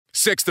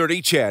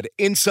630 CHED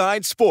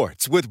Inside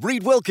Sports with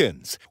Reed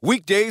Wilkins.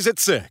 Weekdays at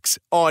 6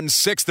 on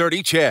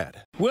 630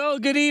 CHED. Well,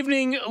 good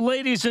evening,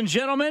 ladies and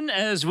gentlemen,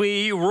 as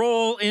we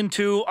roll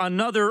into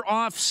another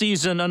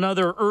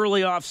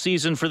early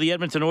off-season for the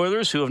Edmonton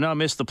Oilers, who have now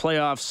missed the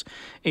playoffs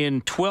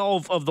in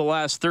 12 of the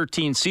last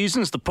 13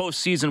 seasons. The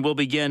postseason will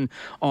begin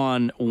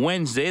on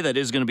Wednesday. That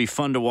is going to be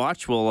fun to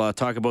watch. We'll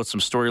talk about some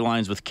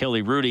storylines with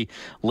Kelly Hrudey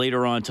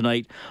later on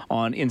tonight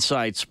on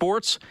Inside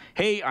Sports.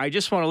 Hey, I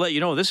just want to let you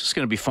know this is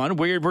going to be fun.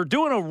 We're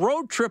doing a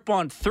road trip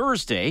on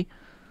Thursday.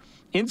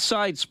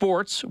 Inside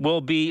Sports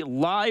will be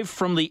live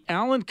from the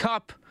Allen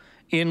Cup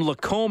in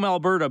Lacombe,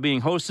 Alberta,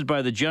 being hosted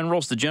by the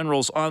Generals. The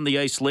Generals on the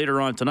ice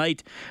later on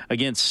tonight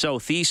against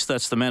Southeast.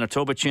 That's the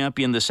Manitoba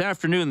champion. This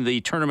afternoon,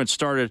 the tournament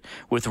started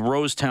with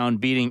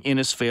Rosetown beating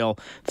Innisfail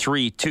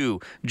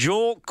 3-2.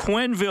 Joel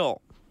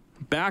Quenneville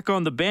back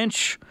on the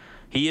bench.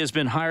 He has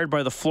been hired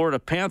by the Florida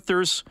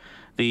Panthers.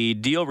 The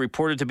deal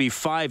reported to be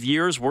 5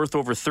 years, worth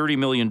over $30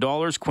 million.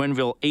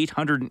 Quenneville,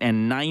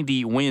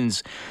 890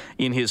 wins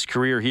in his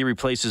career. He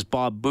replaces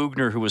Bob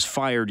Boughner, who was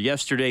fired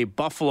yesterday.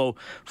 Buffalo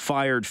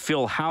fired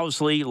Phil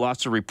Housley.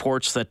 Lots of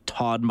reports that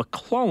Todd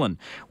McClellan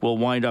will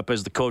wind up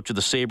as the coach of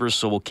the Sabres,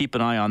 so we'll keep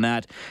an eye on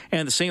that.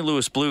 And the St.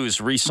 Louis Blues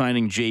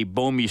re-signing Jay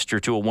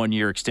Bouwmeester to a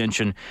one-year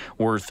extension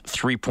worth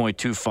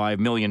 $3.25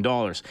 million.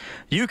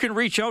 You can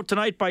reach out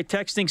tonight by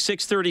texting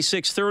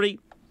 630-630.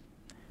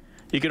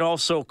 You can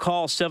also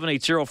call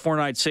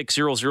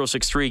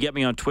 780-496-0063. Get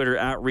me on Twitter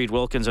at Reed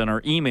Wilkins and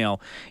our email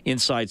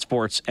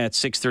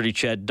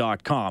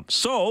insidesports@630ched.com.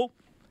 So,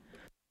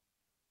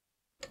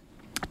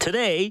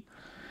 today,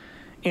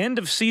 end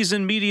of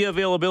season media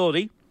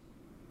availability.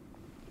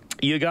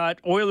 You got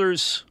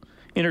Oilers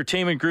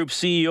Entertainment Group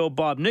CEO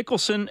Bob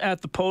Nicholson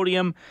at the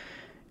podium,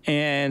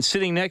 and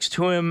sitting next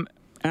to him,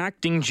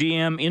 acting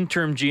GM,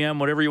 interim GM,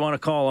 whatever you want to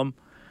call him,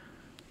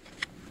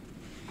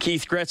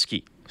 Keith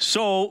Gretzky.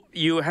 So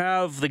you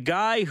have the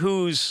guy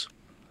who's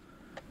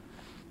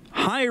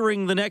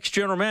hiring the next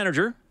general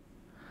manager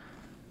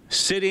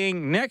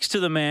sitting next to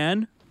the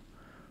man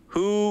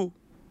who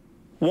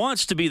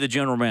wants to be the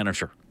general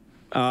manager.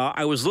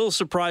 I was a little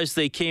surprised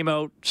they came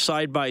out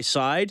side by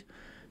side,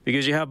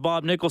 because you have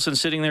Bob Nicholson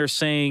sitting there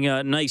saying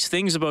nice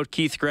things about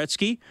Keith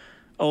Gretzky.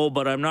 Oh,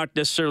 but I'm not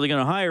necessarily going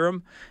to hire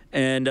him.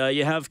 And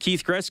you have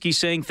Keith Gretzky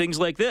saying things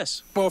like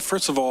this. Well,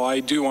 first of all, I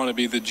do want to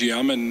be the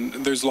GM,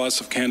 and there's lots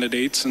of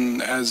candidates.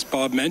 And as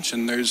Bob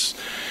mentioned, there's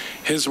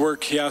his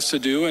work he has to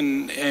do,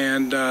 and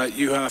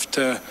you have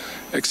to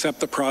accept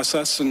the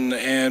process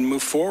and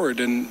move forward.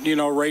 And,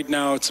 right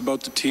now it's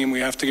about the team. We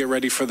have to get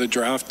ready for the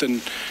draft,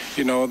 and,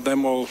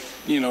 then we'll,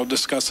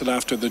 discuss it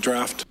after the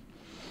draft.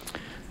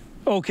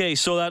 Okay,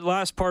 so that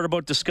last part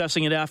about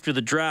discussing it after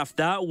the draft,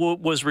 that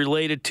was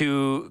related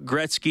to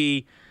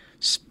Gretzky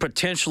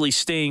potentially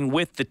staying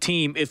with the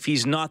team if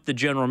he's not the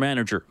general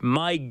manager.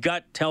 My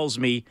gut tells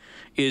me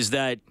is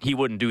that he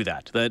wouldn't do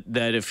that.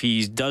 That if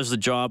he does the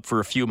job for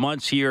a few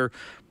months here,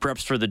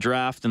 preps for the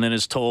draft, and then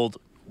is told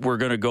we're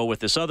going to go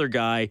with this other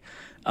guy,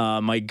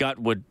 my gut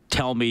would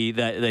tell me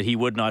that he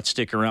would not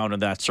stick around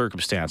in that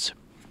circumstance.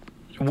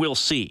 We'll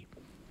see.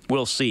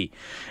 We'll see.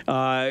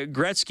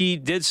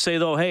 Gretzky did say,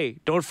 though, hey,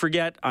 don't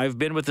forget, I've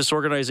been with this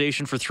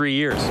organization for 3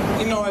 years.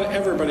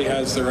 Everybody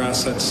has their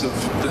assets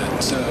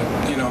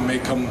that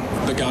make them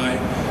the guy.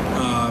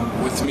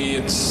 With me,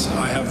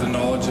 I have the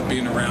knowledge of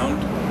being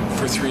around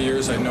for 3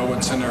 years. I know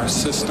what's in our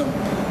system.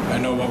 I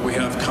know what we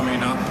have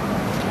coming up.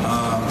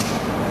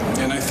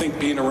 And I think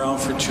being around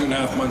for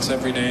 2.5 months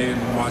every day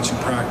and watching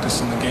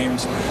practice and the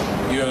games,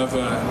 you have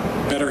a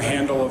better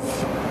handle of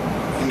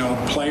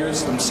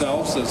players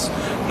themselves, as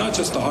not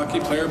just a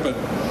hockey player, but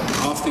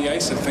off the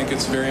ice. I think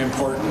it's very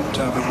important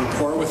to have a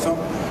rapport with them.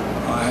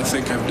 I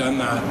think I've done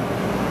that.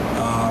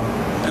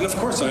 And of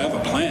course I have a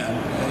plan.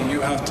 You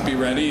have to be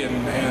ready,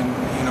 and I'm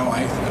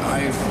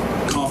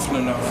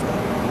confident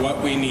of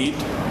what we need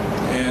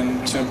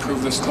and to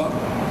improve this club.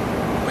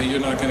 But you're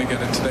not going to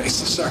get it today,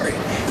 so sorry.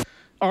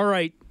 All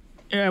right.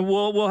 Yeah,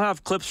 we'll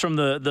have clips from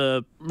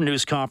the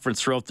news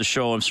conference throughout the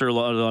show. I'm sure a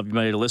lot of you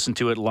might have listened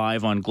to it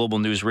live on Global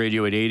News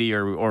Radio 880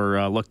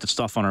 or looked at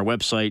stuff on our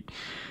website.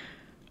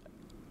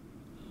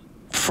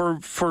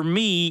 For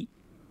me,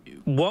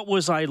 what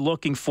was I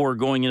looking for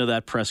going into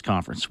that press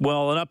conference?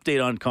 Well, an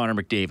update on Connor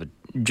McDavid,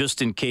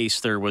 just in case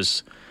there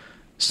was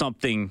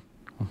something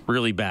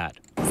really bad.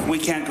 We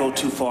can't go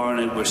too far on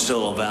it. We're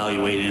still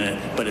evaluating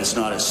it, but it's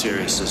not as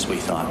serious as we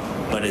thought.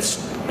 But it's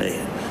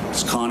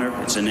Connor.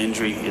 It's an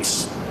injury.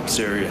 It's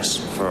serious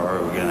for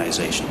our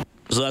organization.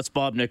 So that's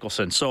Bob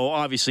Nicholson. So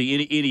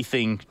obviously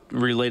anything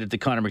related to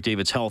Connor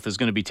McDavid's health is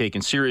going to be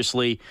taken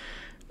seriously.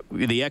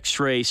 the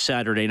X-ray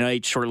Saturday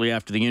night, shortly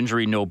after the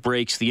injury, no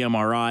breaks, the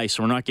MRI,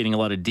 so we're not getting a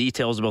lot of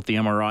details about the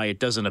MRI. It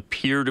doesn't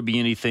appear to be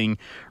anything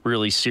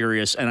really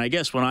serious. And I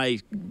guess when I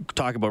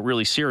talk about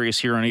really serious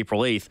here on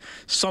April 8th,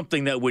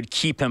 something that would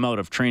keep him out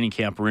of training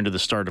camp or into the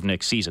start of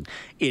next season.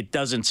 It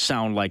doesn't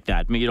sound like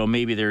that.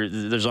 Maybe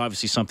there's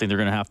obviously something they're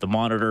going to have to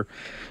monitor,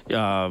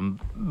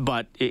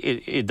 but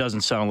it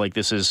doesn't sound like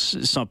this is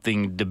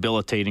something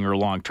debilitating or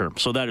long-term.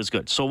 So that is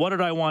good. So what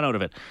did I want out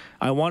of it?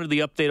 I wanted the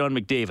update on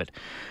McDavid.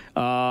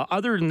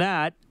 Other than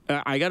that,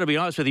 I got to be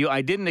honest with you,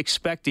 I didn't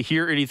expect to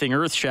hear anything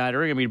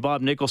earth-shattering. I mean,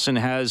 Bob Nicholson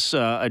has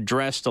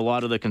addressed a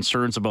lot of the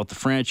concerns about the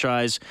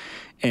franchise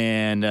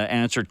and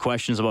answered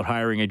questions about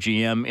hiring a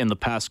GM in the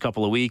past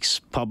couple of weeks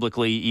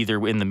publicly,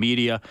 either in the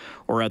media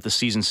or at the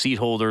season seat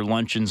holder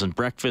luncheons and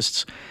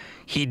breakfasts.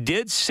 He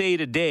did say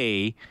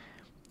today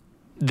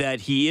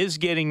that he is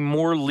getting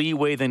more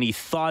leeway than he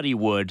thought he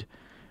would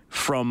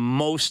from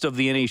most of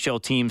the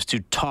NHL teams to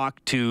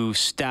talk to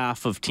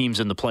staff of teams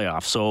in the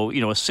playoffs. So,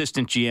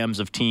 assistant GMs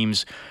of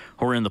teams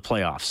who are in the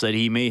playoffs, that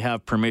he may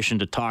have permission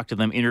to talk to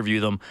them, interview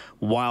them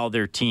while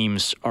their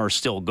teams are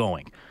still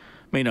going.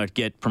 May not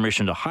get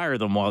permission to hire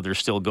them while they're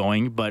still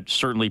going, but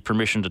certainly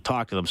permission to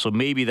talk to them. So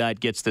maybe that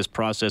gets this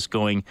process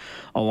going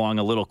along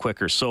a little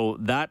quicker. So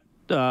that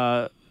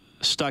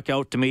stuck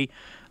out to me.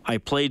 I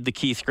played the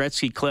Keith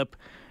Gretzky clip.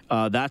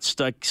 That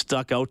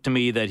stuck out to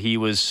me that he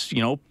was,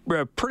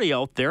 pretty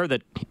out there,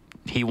 that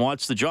he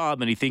wants the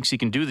job and he thinks he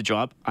can do the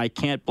job. I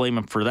can't blame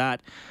him for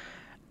that.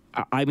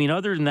 I mean,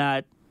 other than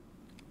that,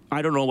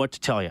 I don't know what to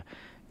tell you.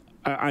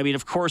 I mean,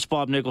 of course,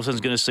 Bob Nicholson's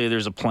going to say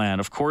there's a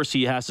plan. Of course,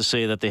 he has to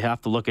say that they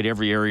have to look at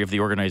every area of the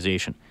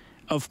organization.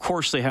 Of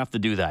course, they have to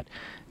do that.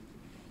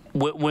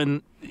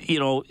 When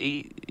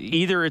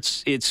either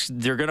it's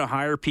they're going to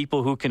hire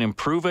people who can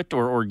improve it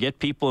or get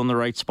people in the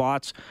right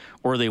spots,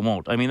 or they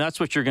won't. I mean, that's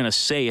what you're going to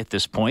say at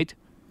this point,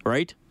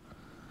 right?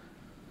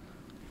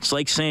 It's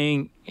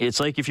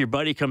like if your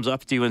buddy comes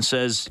up to you and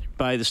says,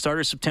 by the start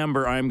of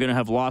September, I'm going to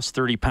have lost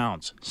 30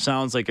 pounds.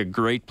 Sounds like a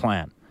great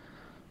plan.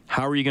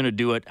 How are you going to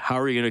do it?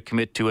 How are you going to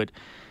commit to it?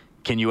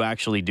 Can you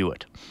actually do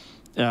it?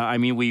 I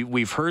mean,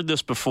 we've heard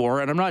this before,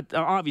 and I'm not,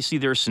 obviously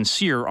they're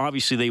sincere.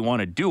 Obviously they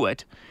want to do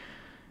it.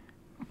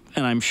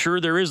 And I'm sure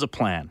there is a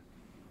plan.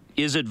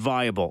 Is it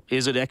viable?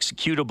 Is it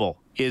executable?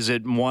 Is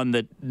it one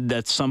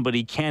that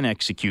somebody can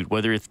execute,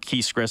 whether it's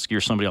Keith Gretzky or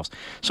somebody else?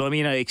 So, I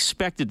mean, I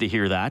expected to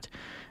hear that,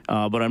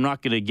 but I'm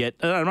not going to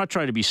I'm not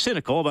trying to be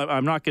cynical, but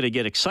I'm not going to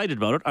get excited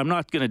about it. I'm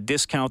not going to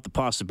discount the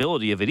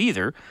possibility of it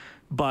either,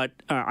 but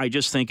I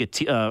just think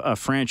a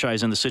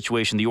franchise in the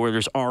situation the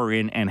Oilers are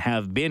in and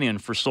have been in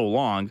for so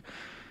long,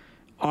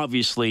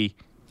 obviously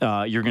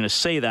you're going to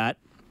say that,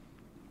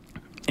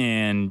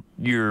 and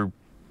you're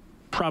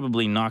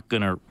probably not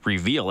going to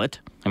reveal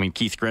it. I mean,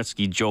 Keith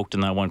Gretzky joked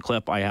in that one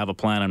clip, I have a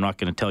plan, I'm not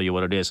going to tell you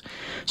what it is.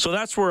 So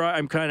that's where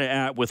I'm kind of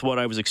at with what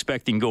I was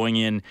expecting going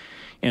in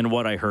and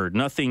what I heard.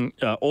 Nothing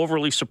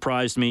overly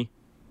surprised me.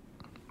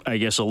 I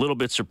guess a little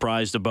bit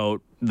surprised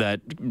about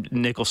that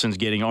Nicholson's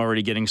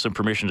already getting some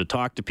permission to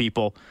talk to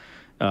people.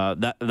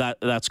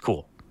 That's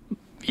cool.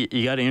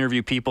 You got to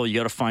interview people. You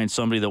got to find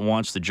somebody that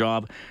wants the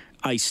job.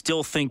 I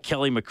still think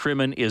Kelly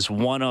McCrimmon is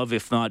one of,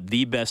 if not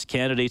the best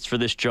candidates for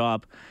this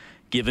job,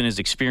 given his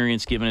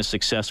experience, given his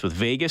success with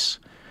Vegas.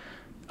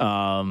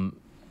 Are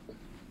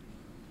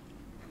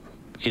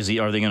they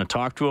going to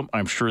talk to him?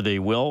 I'm sure they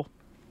will.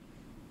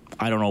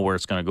 I don't know where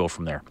it's going to go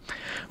from there.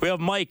 We have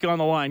Mike on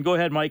the line. Go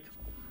ahead, Mike.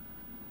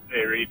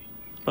 Hey, Reed.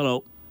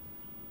 Hello.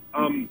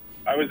 I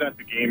was at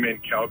the game in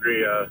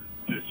Calgary to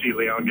see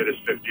Leon get his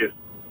 50th.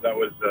 That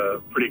was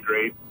pretty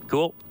great.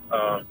 Cool.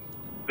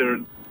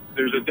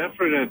 There's a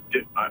definite...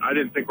 I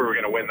didn't think we were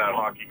going to win that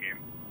hockey game.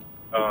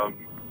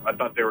 I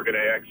thought they were going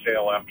to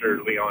exhale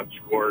after Leon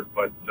scored,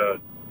 but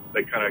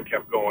they kind of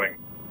kept going.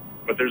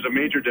 But there's a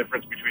major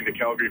difference between the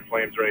Calgary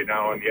Flames right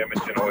now and the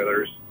Edmonton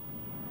Oilers.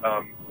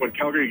 When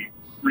Calgary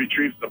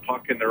retrieves the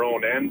puck in their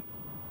own end,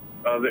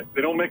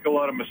 they don't make a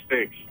lot of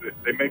mistakes.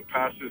 They make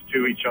passes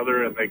to each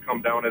other, and they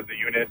come down as a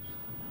unit,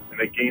 and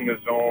they gain the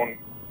zone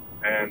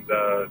and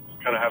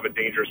kind of have a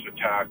dangerous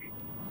attack.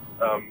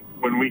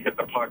 When we get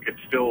the puck,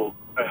 it's still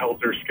a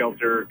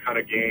helter-skelter kind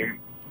of game.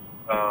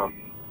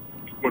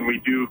 When we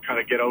do kind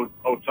of get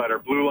outside our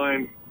blue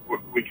line,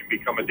 we can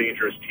become a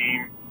dangerous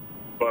team,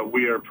 but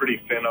we are pretty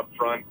thin up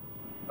front.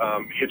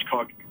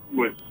 Hitchcock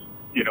was,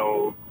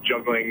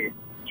 juggling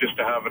just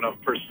to have enough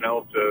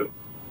personnel to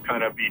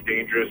kind of be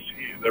dangerous.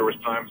 There was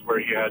times where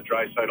he had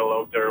Draisaitl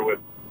out there with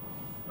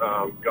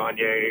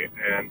Gagner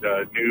and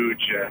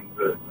Nuge, and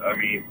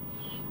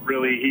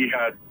really he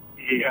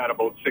had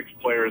about 6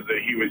 players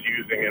that he was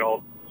using in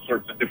all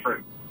sorts of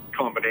different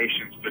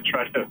combinations to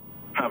try to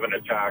have an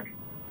attack.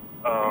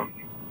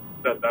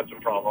 That's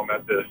a problem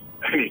at the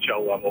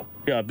NHL level.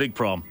 Yeah, big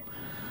problem.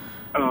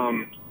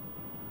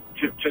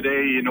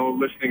 Today,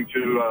 listening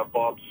to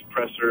Bob's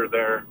presser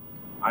there,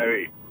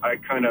 I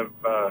kind of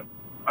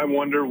I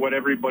wonder what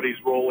everybody's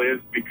role is,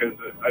 because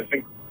I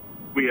think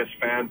we as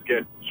fans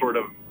get sort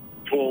of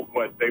told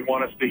what they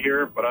want us to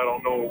hear, but I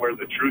don't know where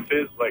the truth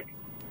is. Like,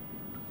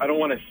 I don't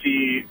want to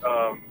see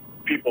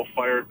people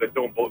fired that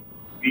don't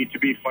need to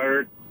be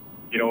fired.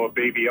 You know, a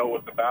baby out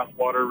with the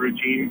bathwater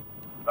routine,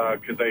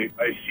 because I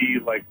see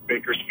like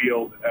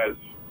Bakersfield as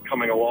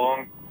coming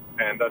along,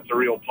 and that's a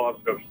real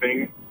positive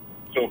thing.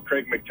 So if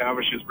Craig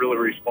McTavish is really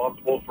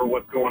responsible for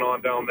what's going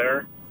on down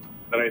there,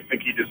 then I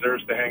think he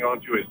deserves to hang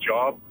on to his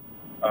job,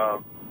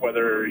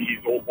 whether he's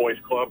Old Boys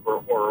Club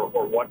or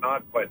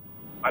whatnot. But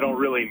I don't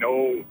really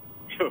know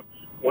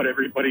what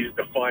everybody's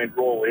defined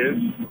role is.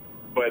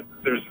 But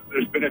there's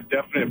been a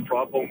definite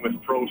problem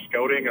with pro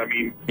scouting. I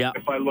mean,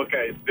 If I look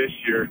at it this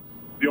year,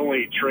 the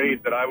only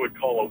trade that I would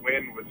call a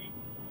win was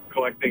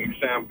collecting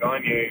Sam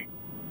Gagner,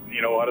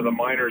 you know, out of the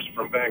minors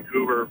from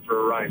Vancouver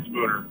for Ryan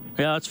Spooner.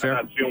 Yeah, that's fair.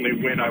 And that's the only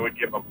win I would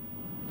give him.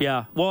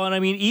 Yeah, well, and I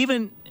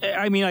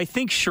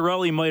think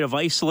Chiarelli might have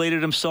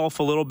isolated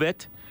himself a little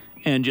bit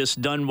and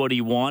just done what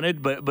he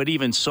wanted, but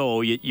even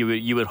so,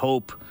 you would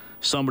hope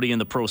somebody in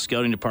the pro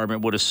scouting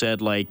department would have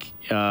said, like,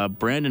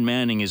 Brandon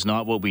Manning is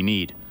not what we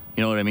need.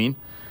 You know what I mean?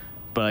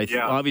 But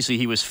obviously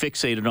he was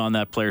fixated on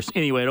that player.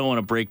 Anyway, I don't want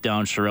to break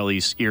down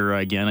Chiarelli's era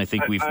again. I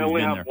think we've been there. I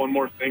only have one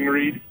more thing,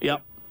 Reed.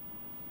 Yep.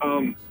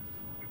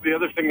 The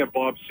other thing that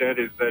Bob said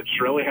is that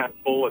Chiarelli had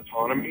full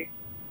autonomy.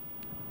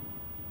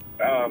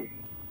 I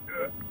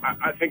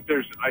think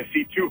I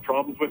see two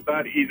problems with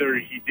that. Either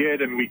he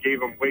did and we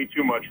gave him way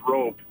too much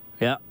rope.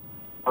 Yeah.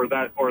 Or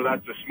that's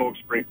a smoke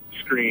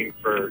screen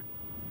for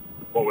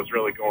what was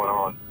really going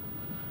on.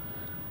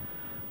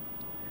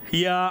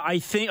 Yeah,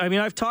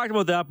 I've talked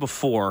about that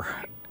before.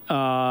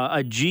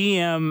 A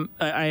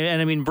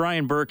GM,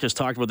 Brian Burke has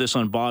talked about this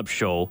on Bob's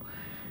show.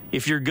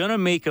 If you're going to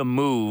make a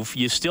move,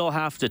 you still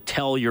have to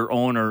tell your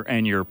owner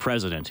and your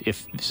president,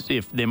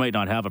 if they might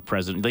not have a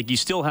president. Like, you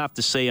still have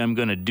to say, I'm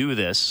going to do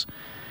this.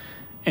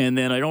 And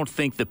then I don't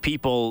think the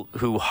people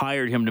who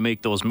hired him to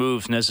make those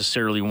moves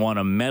necessarily want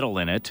to meddle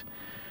in it.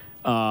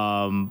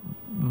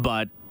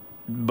 But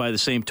by the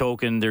same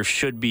token, there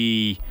should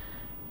be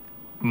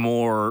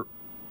more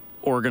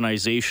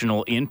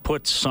organizational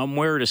input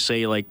somewhere to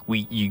say, like,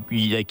 you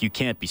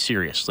can't be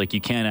serious. Like, you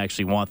can't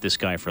actually want this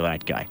guy for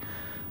that guy.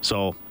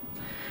 So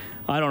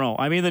I don't know.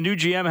 I mean, the new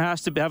GM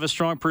has to have a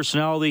strong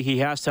personality. He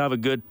has to have a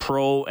good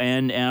pro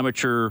and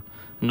amateur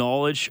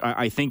knowledge.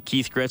 I think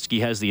Keith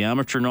Gretzky has the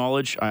amateur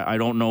knowledge. I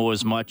don't know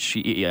as much.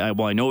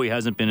 I know he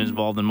hasn't been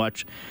involved in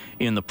much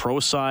in the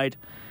pro side.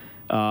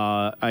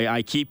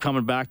 I keep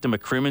coming back to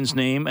McCrimmon's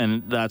name,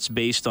 and that's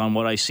based on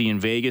what I see in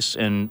Vegas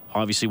and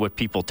obviously what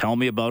people tell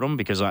me about him,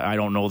 because I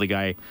don't know the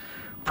guy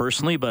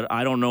personally, but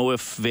I don't know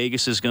if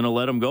Vegas is going to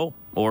let him go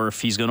or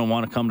if he's going to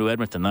want to come to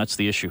Edmonton. That's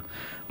the issue.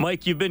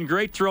 Mike, you've been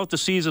great throughout the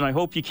season. I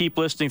hope you keep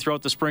listening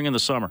throughout the spring and the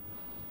summer.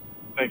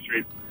 Thanks,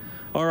 Reed.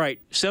 All right,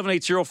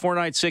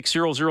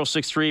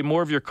 780-496-0063.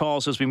 More of your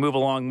calls as we move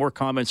along. More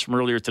comments from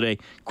earlier today.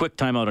 Quick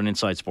timeout on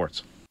Inside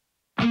Sports.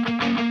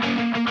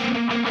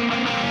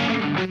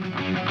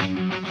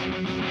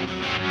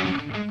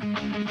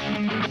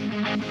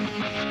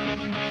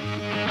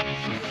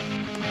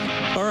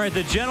 All right,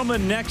 the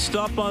gentleman next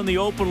up on the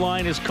open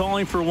line is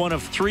calling for one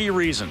of three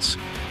reasons.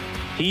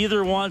 He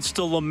either wants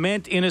to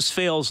lament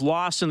Innisfail's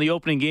loss in the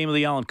opening game of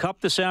the Allen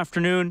Cup this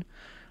afternoon,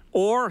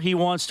 or he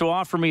wants to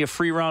offer me a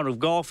free round of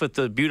golf at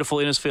the beautiful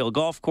Innisfail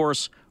Golf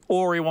Course,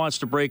 or he wants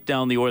to break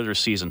down the Oilers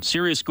season.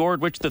 Serious,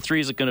 Gord, which of the three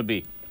is it going to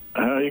be?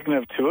 You can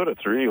have two out of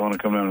three. You want to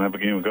come down and have a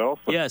game of golf?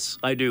 Yes,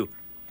 I do.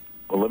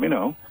 Well, let me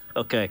know.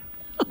 Okay.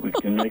 We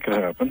can make it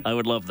happen. I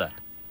would love that.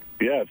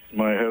 Yeah,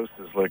 my house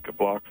is like a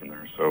block from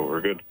there, so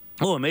we're good.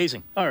 Oh,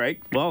 amazing. All right.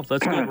 Well,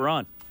 that's good. We're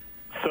on.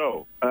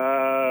 So,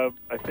 I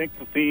think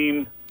the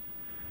theme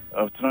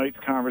of tonight's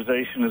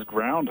conversation is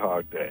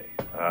Groundhog Day.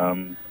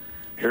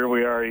 Here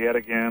we are yet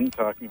again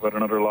talking about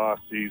another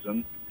lost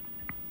season.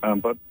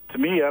 But to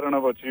me, I don't know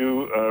about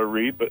you,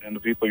 Reed, and the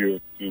people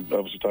you've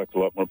obviously talked to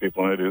a lot more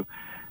people than I do.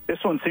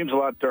 This one seems a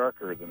lot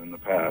darker than in the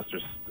past.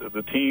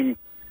 The team,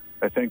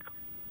 I think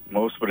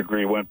most would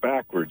agree, went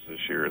backwards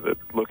this year. That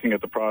looking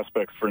at the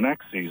prospects for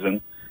next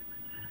season,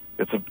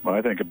 it's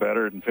I think a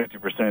better than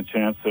 50%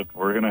 chance that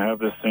we're going to have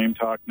this same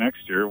talk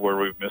next year where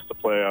we've missed the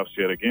playoffs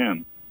yet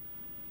again.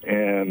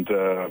 And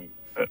I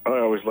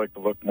always like to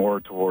look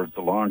more towards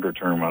the longer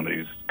term on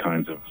these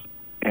kinds of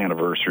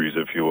anniversaries,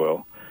 if you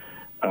will,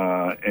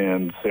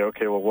 and say,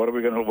 okay, well, what are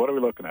we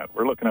looking at?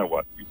 We're looking at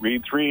what? You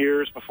read 3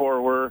 years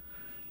before we're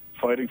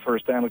fighting for a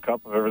Stanley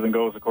Cup if everything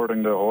goes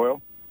according to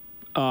Hoyle?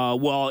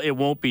 Well, it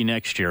won't be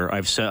next year.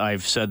 I've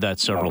said that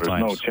several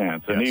times. There's no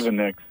chance. Yes. And even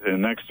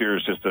next year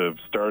is just a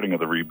starting of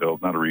the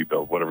rebuild, not a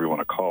rebuild, whatever you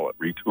want to call it,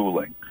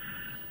 retooling.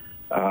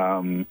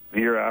 The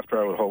year after,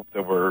 I would hope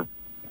that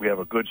we have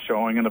a good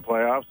showing in the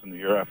playoffs, and the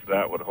year after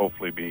that would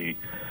hopefully be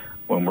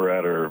when we're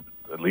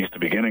at least the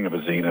beginning of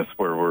a zenith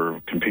where we're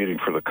competing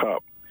for the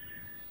Cup.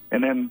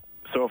 And then,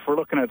 so if we're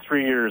looking at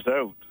 3 years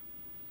out,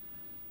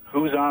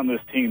 who's on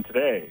this team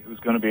today? Who's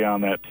going to be on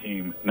that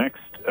team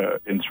next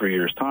in 3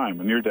 years' time?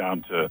 And you're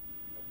down to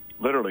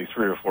literally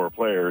 3 or 4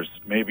 players,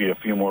 maybe a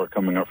few more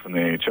coming up from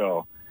the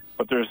AHL.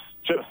 But there's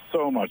just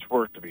so much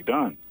work to be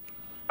done.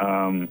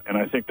 And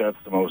I think that's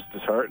the most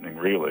disheartening,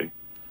 really,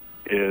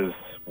 is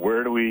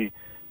where do we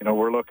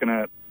we're looking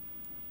at,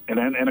 and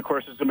of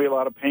course there's going to be a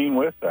lot of pain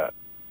with that.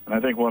 And I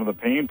think one of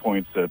the pain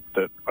points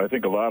that I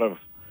think a lot of,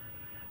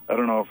 I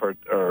don't know if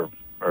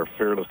our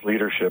fearless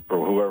leadership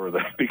or whoever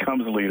that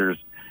becomes leaders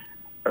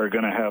are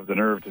going to have the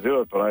nerve to do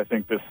it, but I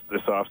think this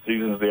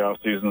offseason is the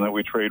offseason that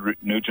we trade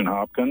Nugent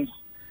Hopkins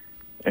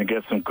and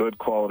get some good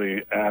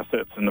quality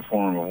assets in the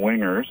form of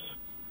wingers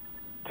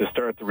to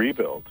start the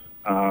rebuild.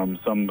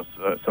 Some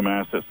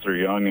assets that are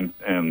young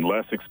and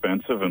less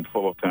expensive and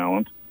full of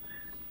talent,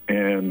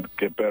 and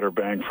get better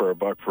bang for our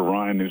buck for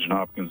Ryan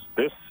Nugent-Hopkins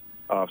this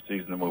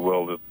offseason than we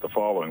will the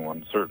following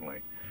one,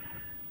 certainly.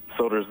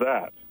 So there's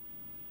that.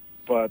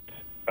 But,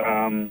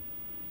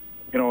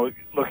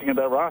 looking at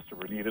that roster,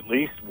 we need at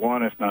least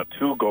one, if not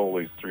two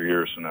goalies 3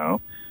 years from now.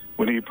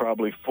 We need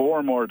probably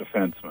 4 more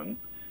defensemen,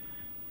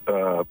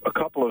 a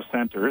couple of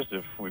centers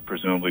if we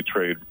presumably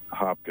trade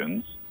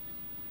Hopkins,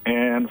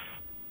 and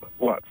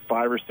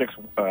 5 or 6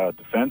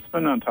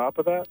 defensemen on top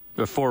of that?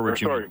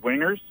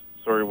 Wingers.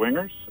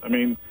 Wingers. I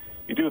mean,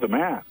 you do the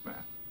math, man.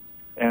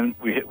 And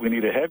we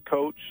need a head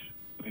coach.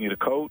 We need a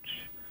coach.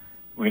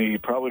 We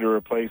need probably to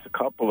replace a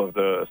couple of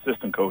the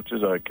assistant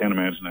coaches. I can't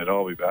imagine they'd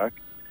all be back.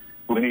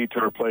 We need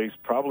to replace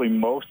probably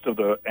most of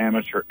the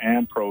amateur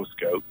and pro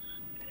scouts.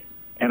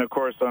 And, of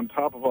course, on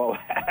top of all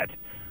that,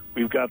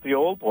 we've got the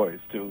old boys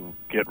to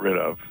get rid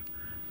of.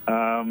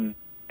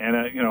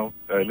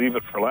 I leave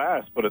it for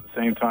last, but at the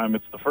same time,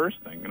 it's the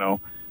first thing.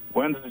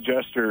 When's the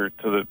gesture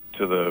to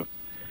the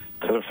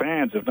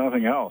fans, if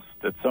nothing else,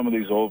 that some of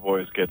these old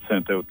boys get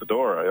sent out the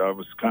door? I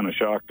was kind of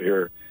shocked to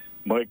hear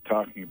Mike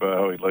talking about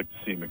how he'd like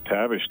to see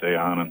McTavish stay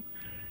on, and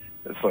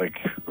it's like,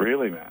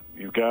 really, man,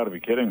 you've got to be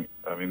kidding me.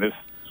 I mean, this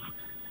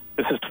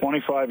is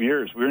 25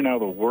 years. We're now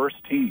the worst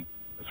team,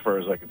 as far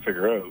as I can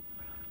figure out,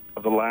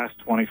 of the last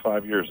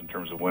 25 years in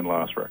terms of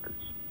win-loss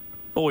records.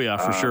 Oh, yeah,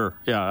 for sure.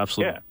 Yeah,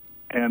 absolutely.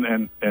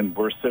 Yeah. And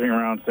we're sitting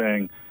around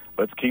saying,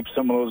 let's keep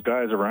some of those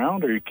guys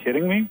around. Are you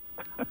kidding me?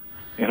 I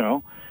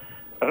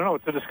don't know.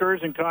 It's a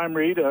discouraging time,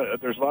 Reed.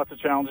 There's lots of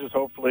challenges.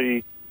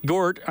 Hopefully,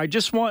 Gord, I'm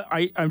just going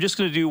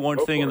to do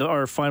one thing in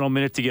our final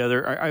minute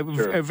together. I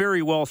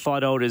very well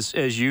thought out,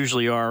 as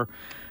usually are.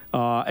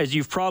 As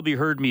you've probably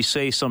heard me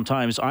say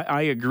sometimes,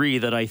 I agree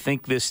that I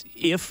think this,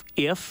 if,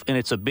 and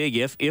it's a big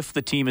if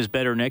the team is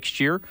better next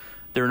year,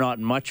 they're not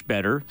much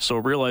better. So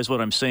realize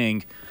what I'm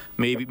saying.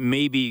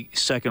 Maybe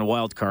second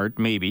wild card,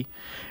 maybe.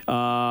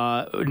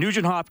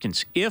 Nugent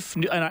Hopkins,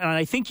 and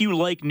I think you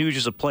like Nuge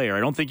as a player.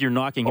 I don't think you're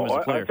knocking him as a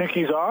player. I think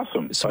he's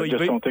awesome. So, I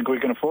just don't think we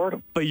can afford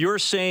him. But you're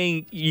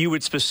saying you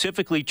would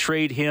specifically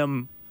trade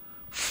him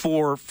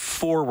for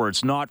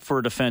forwards, not for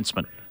a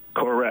defenseman.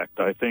 Correct.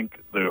 I think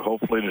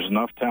hopefully there's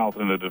enough talent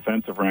in the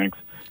defensive ranks,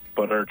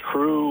 but our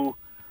true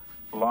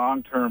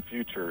long-term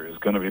future is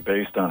going to be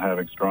based on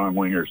having strong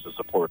wingers to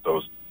support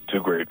those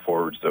 2 great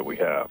forwards that we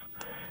have.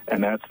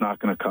 And that's not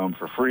going to come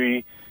for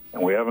free,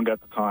 and we haven't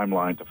got the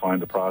timeline to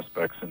find the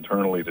prospects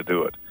internally to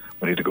do it.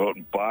 We need to go out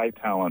and buy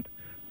talent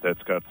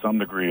that's got some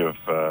degree of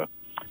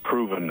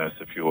provenness,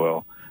 if you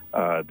will,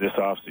 this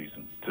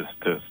offseason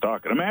to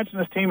stock it. Imagine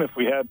this team if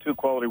we had 2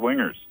 quality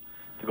wingers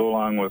to go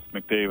along with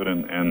McDavid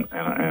and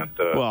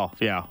well,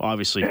 yeah,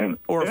 obviously. If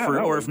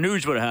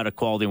Nuge would have had a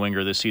quality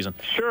winger this season.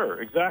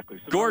 Sure,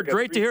 exactly. So Gord,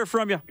 great to hear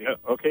from you. Yeah,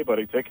 okay,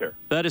 buddy. Take care.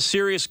 That is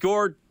Serious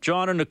Gord.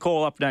 John and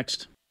Nicole up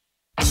next.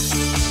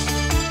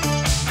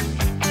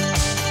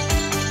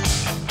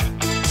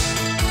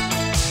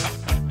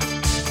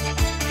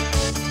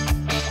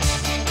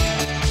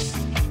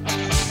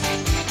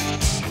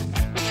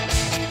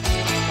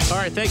 All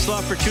right, thanks a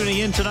lot for tuning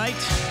in tonight.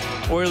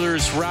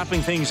 Oilers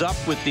wrapping things up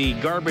with the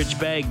garbage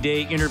bag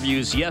day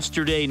interviews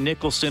yesterday.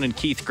 Nicholson and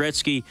Keith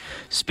Gretzky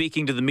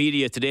speaking to the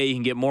media today. You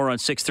can get more on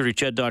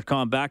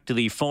 630ched.com. Back to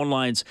the phone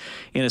lines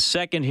in a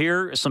second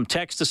here. Some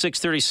text to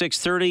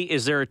 630-630.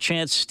 Is there a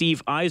chance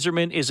Steve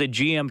Yzerman is a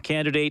GM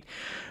candidate?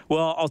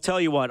 Well, I'll tell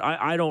you what,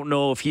 I don't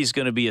know if he's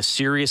going to be a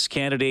serious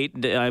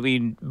candidate. I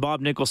mean, Bob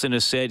Nicholson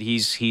has said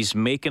he's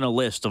making a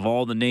list of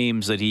all the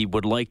names that he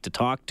would like to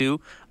talk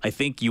to. I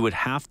think you would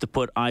have to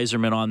put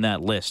Yzerman on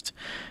that list.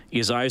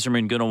 Is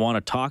Yzerman going to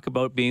want to talk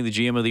about being the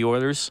GM of the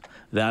Oilers?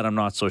 That I'm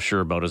not so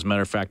sure about. As a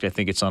matter of fact, I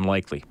think it's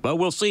unlikely. But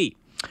we'll see.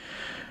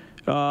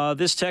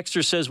 This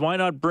texter says, why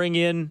not bring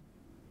in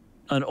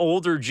an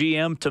older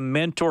GM to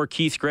mentor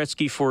Keith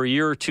Gretzky for a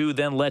year or two,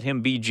 then let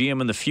him be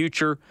GM in the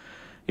future?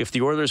 If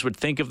the Oilers would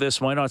think of this,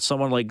 why not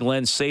someone like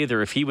Glenn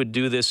Sather? If he would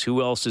do this,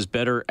 who else is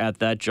better at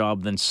that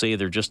job than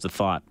Sather? Just a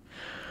thought.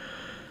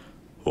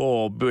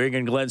 Oh,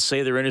 bringing Glenn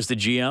Sather in as the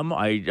GM?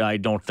 I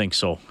don't think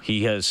so.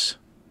 He has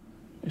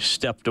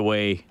stepped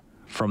away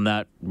from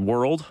that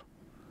world.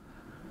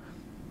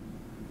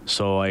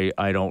 So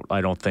I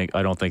don't think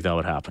that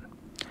would happen.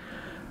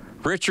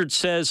 Richard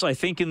says, I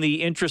think in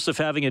the interest of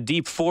having a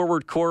deep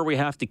forward core, we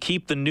have to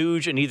keep the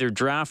Nuge and either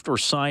draft or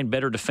sign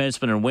better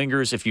defensemen and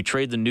wingers. If you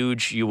trade the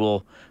Nuge, you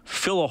will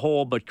fill a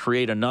hole but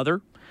create another.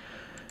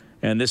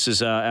 And this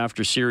is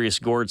after Serious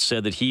Gord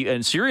said that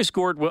Serious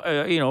Gord,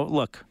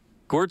 look,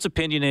 Gord's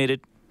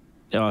opinionated.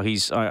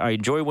 I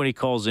enjoy when he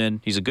calls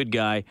in. He's a good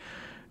guy.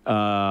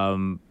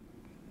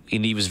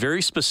 and he was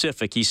very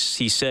specific. He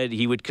said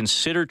he would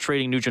consider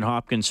trading Nugent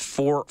Hopkins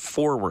for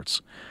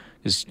forwards.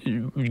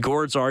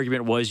 Gord's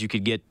argument was you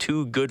could get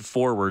 2 good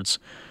forwards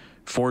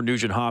for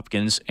Nugent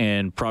Hopkins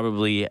and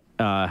probably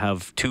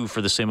have 2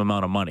 for the same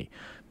amount of money.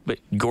 But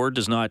Gord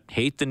does not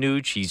hate the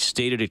Nuge. He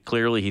stated it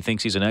clearly. He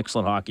thinks he's an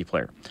excellent hockey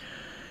player.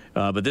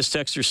 But this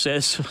texter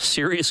says,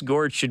 serious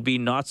Gord should be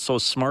not so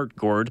smart,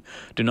 Gord.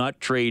 Do not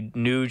trade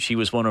Nuge. He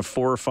was one of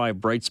 4 or 5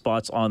 bright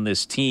spots on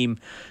this team.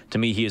 To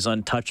me, he is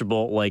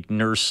untouchable like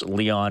Nurse,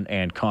 Leon,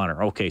 and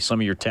Connor. Okay, some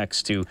of your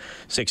texts to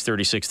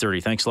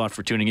 630. Thanks a lot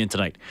for tuning in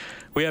tonight.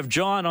 We have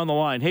John on the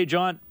line. Hey,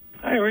 John.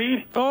 Hi,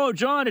 Reed. Oh,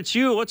 John, it's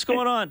you. What's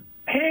going on?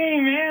 Hey,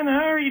 man,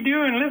 how are you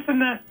doing?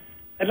 Listen,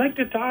 I'd like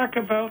to talk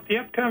about the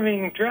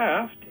upcoming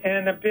draft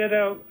and a bit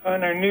out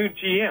on our new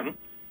GM.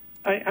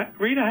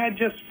 Rita had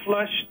just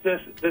flushed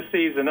this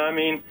season. I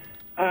mean,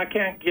 I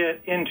can't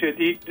get into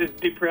a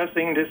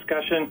depressing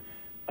discussion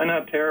on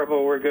how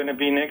terrible we're going to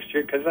be next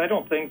year because I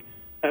don't think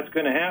that's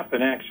going to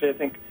happen, actually. I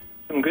think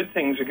some good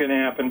things are going to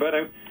happen. But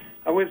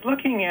I was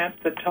looking at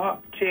the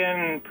top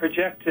 10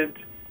 projected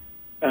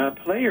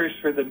players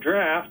for the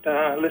draft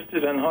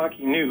listed on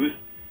Hockey News.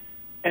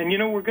 And, you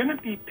know, we're going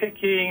to be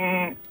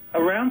picking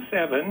around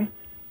 7.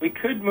 We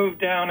could move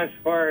down as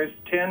far as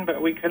 10,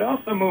 but we could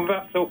also move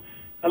up. So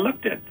I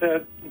looked at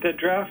the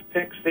draft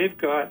picks they've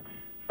got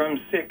from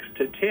 6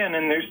 to 10,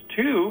 and there's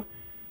 2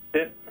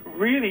 that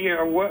really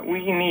are what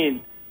we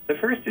need. The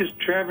first is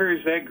Trevor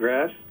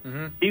Zegras.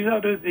 Mm-hmm. He's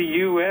out of the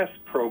U.S.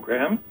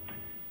 program.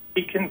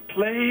 He can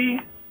play.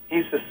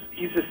 He's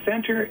a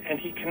center, and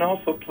he can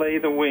also play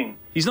the wing.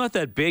 He's not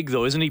that big,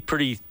 though. Isn't he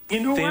pretty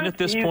thin at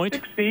this point?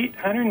 He's 6 feet,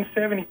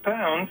 170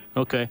 pounds.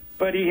 Okay.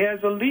 But he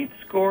has elite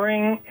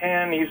scoring,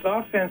 and he's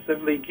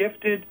offensively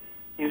gifted.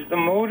 He's the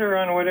motor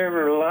on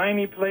whatever line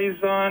he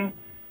plays on.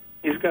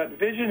 He's got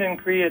vision and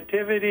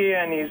creativity,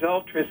 and he's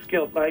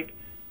ultra-skilled. Like,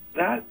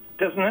 that,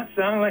 doesn't that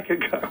sound like a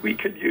guy we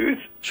could use?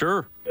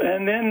 Sure.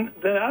 And then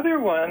the other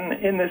one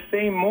in the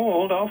same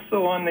mold,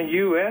 also on the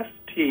U.S.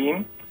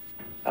 team,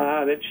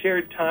 that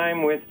shared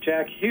time with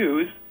Jack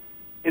Hughes,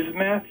 is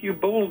Matthew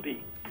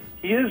Boldy.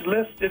 He is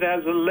listed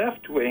as a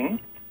left wing.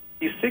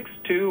 He's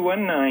 6'2",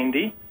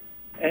 190,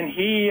 and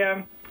he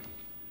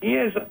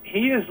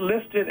is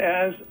listed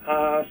as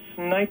a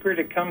sniper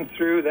to come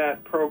through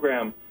that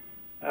program.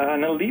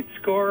 An elite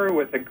scorer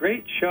with a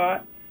great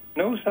shot,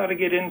 knows how to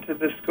get into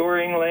the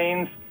scoring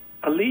lanes,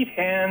 elite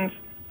hands,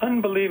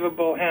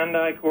 unbelievable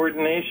hand-eye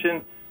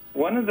coordination,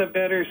 one of the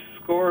better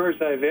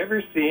scorers I've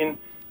ever seen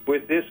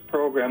with this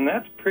program.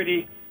 That's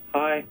pretty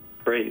high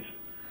praise.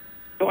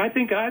 So I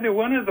think either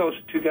one of those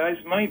 2 guys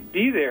might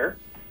be there.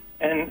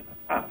 And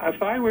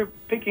if I were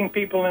picking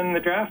people in the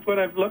draft, what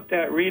I've looked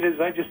at, Reed, is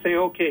I just say,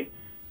 okay,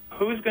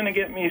 who's going to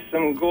get me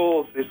some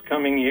goals this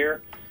coming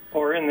year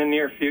or in the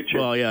near future?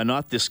 Well, yeah,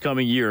 not this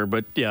coming year,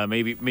 but yeah,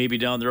 maybe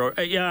down the road.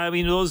 Yeah, I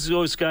mean,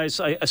 those guys,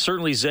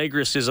 certainly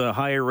Zegras is a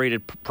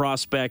higher-rated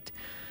prospect.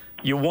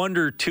 You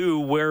wonder, too,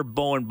 where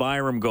Bowen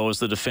Byram goes,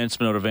 the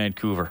defenseman out of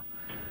Vancouver.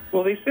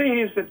 Well, they say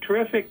he's a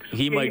terrific skater.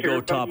 He might go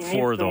top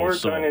 4, though. He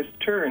needs to work on his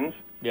turns.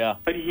 Yeah.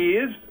 But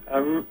he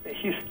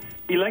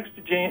likes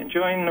to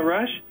join the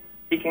rush.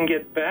 He can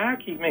get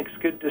back. He makes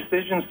good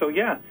decisions. So,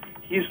 yeah,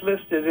 he's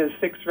listed as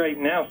 6 right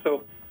now.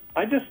 So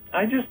I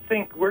just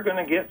think we're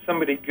going to get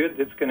somebody good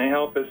that's going to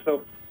help us.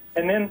 So,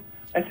 and then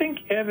I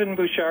think Evan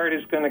Bouchard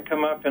is going to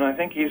come up, and I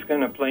think he's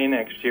going to play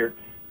next year.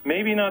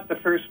 Maybe not the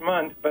first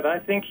month, but I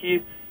think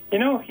he's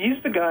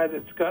the guy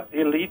that's got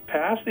the elite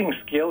passing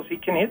skills. He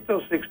can hit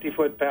those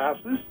 60-foot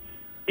passes.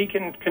 He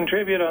can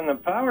contribute on the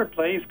power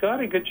play. He's got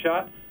a good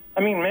shot. I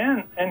mean,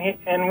 man,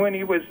 and when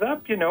he was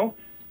up,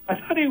 I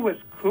thought he was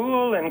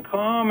cool and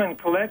calm and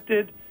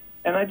collected,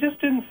 and I just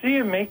didn't see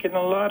him making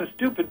a lot of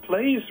stupid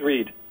plays,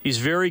 Reed. He's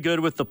very good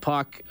with the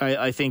puck.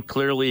 I think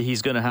clearly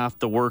he's going to have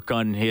to work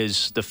on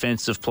his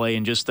defensive play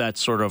and just that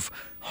sort of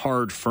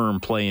hard, firm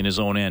play in his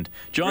own end.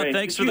 John, Right.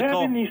 thanks for the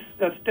call. Do you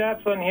have any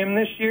stats on him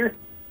this year?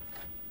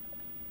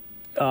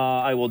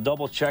 I will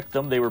double-check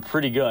them. They were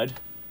pretty good.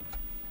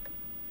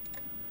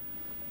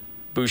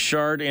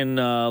 Bouchard in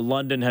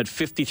London had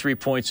 53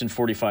 points in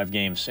 45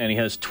 games, and he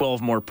has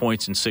 12 more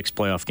points in 6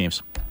 playoff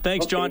games.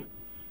 Thanks, Okay. John.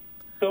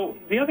 So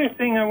the other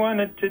thing I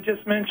wanted to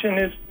just mention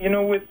is,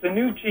 with the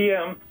new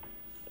GM,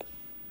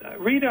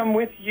 Reed, I'm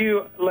with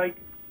you.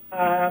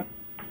 I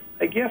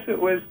guess it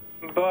was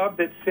Bob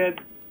that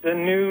said the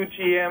new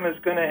GM is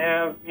going to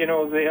have,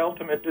 the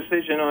ultimate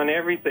decision on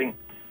everything.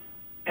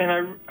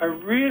 And I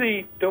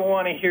really don't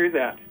want to hear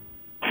that.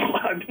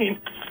 I mean,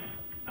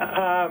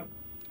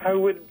 I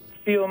would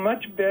feel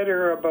much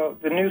better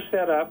about the new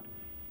setup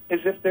is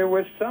if there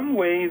was some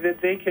way that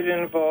they could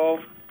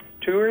involve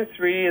 2 or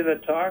 3 of the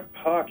top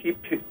hockey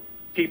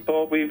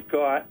people we've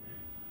got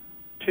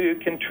to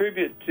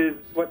contribute to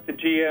what the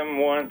GM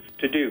wants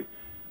to do.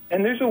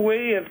 And there's a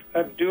way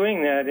of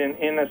doing that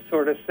in a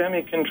sort of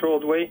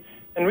semi-controlled way.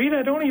 And Reed,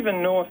 I don't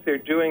even know if they're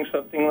doing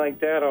something like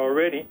that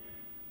already.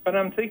 But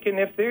I'm thinking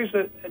if there's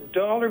a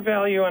dollar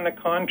value on a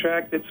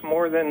contract that's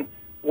more than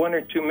 $1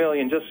 or $2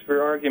 million, just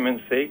for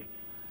argument's sake,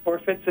 or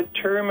if it's a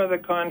term of the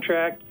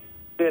contract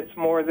that's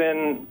more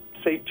than,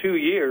 say, 2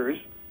 years,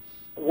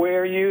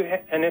 where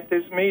and if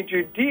there's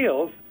major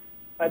deals,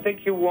 I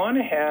think you want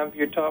to have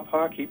your top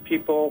hockey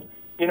people,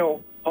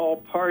 all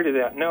part of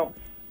that. Now,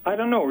 I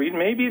don't know, Reed.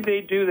 Maybe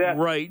they do that.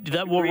 Right.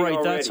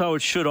 That's how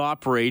it should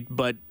operate.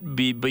 But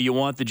you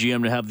want the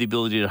GM to have the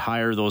ability to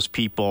hire those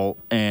people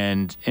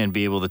and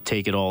be able to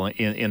take it all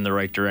in the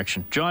right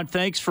direction. John,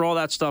 thanks for all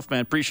that stuff,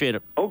 man. Appreciate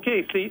it.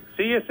 Okay. See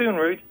you soon,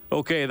 Reed.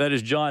 Okay, that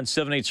is John,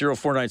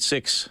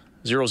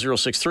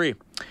 780-496-0063.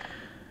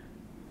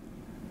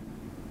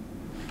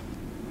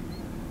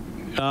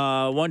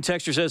 One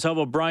texter says, how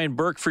about Brian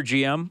Burke for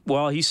GM?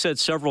 Well, he said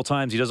several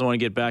times he doesn't want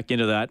to get back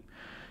into that.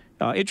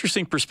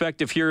 Interesting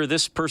perspective here.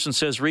 This person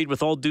says, Reed,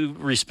 with all due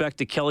respect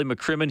to Kelly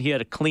McCrimmon, he had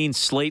a clean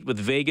slate with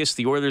Vegas.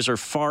 The Oilers are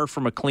far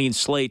from a clean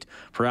slate.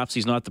 Perhaps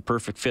he's not the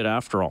perfect fit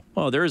after all.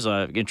 Oh, there's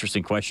an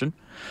interesting question.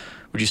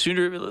 Would you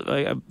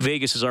sooner,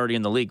 Vegas is already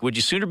in the league, would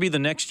you sooner be the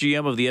next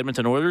GM of the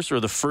Edmonton Oilers or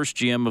the first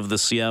GM of the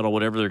Seattle,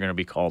 whatever they're going to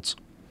be called?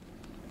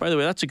 By the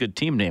way, that's a good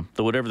team name,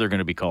 the whatever they're going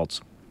to be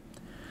called.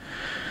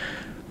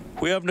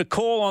 We have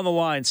Nicole on the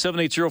line,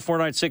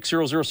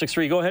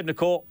 780-496-0063. Go ahead,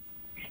 Nicole.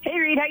 Hey,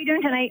 Reed, how you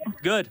doing tonight?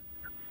 Good.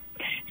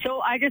 So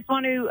I just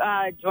want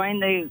to join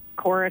the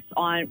chorus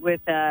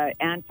with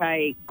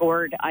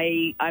anti-Gord.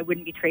 I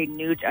wouldn't be trading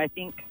Nuge. I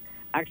think,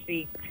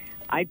 actually,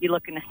 I'd be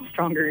looking at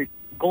stronger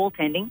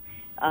goaltending.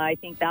 I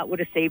think that would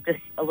have saved us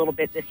a little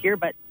bit this year,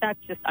 but that's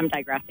just, I'm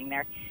digressing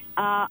there.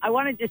 I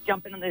want to just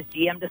jump in on this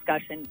GM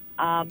discussion.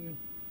 For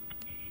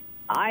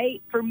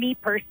me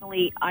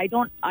personally, I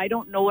don't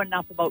know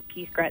enough about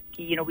Keith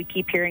Gretzky. We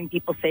keep hearing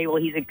people say, well,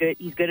 he's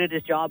good at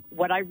his job.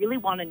 What I really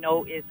want to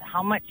know is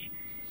how much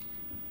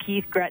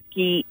Keith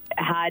Gretzky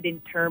had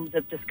in terms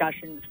of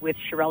discussions with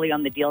Chiarelli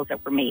on the deals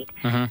that were made.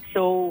 Mm-hmm.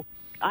 So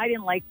I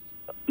didn't like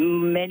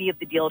many of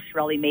the deals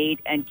Chiarelli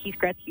made, and Keith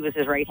Gretzky was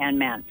his right-hand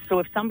man. So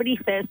if somebody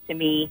says to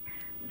me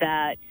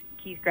that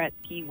Keith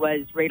Gretzky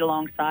was right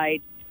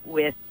alongside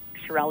with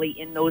Chiarelli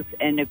in those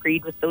and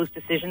agreed with those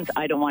decisions,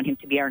 I don't want him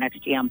to be our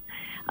next GM.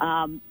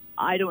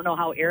 I don't know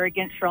how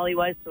arrogant Chiarelli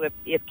was, so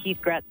if Keith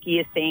Gretzky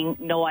is saying,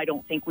 no, I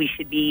don't think we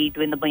should be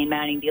doing the Blaine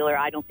Manning deal, or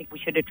I don't think we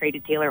should have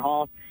traded Taylor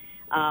Hall,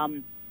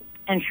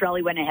 and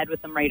Chiarelli went ahead with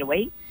them right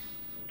away,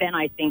 then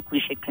I think we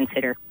should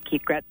consider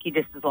Keith Gretzky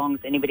just as long as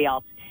anybody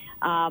else.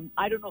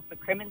 I don't know if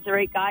McCrimmon's the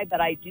right guy,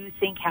 but I do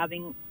think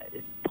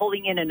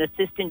pulling in an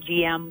assistant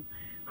GM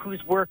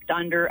who's worked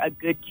under a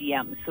good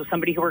GM, so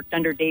somebody who worked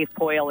under Dave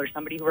Poyle or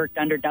somebody who worked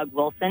under Doug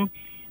Wilson,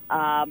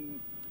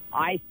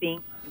 I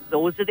think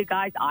those are the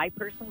guys I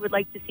personally would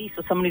like to see.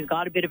 So somebody who's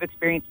got a bit of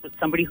experience, but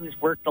somebody who's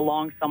worked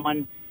along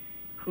someone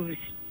who's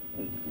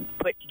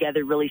put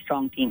together really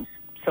strong teams.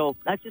 So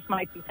that's just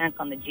my 2 cents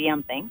on the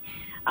GM thing.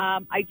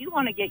 I do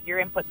want to get your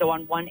input, though,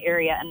 on one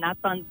area, and that's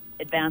on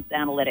advanced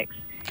analytics.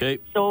 Okay.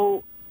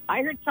 So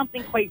I heard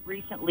something quite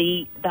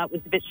recently that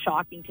was a bit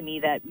shocking to me,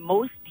 that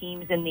most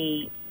teams in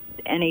the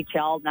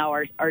NHL now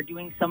are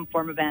doing some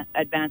form of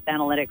advanced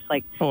analytics.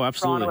 Like, oh,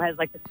 absolutely.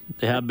 Toronto has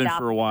they have been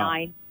for a while.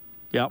 9.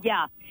 Yep.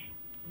 Yeah.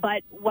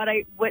 But what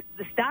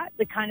the stat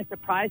that kind of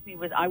surprised me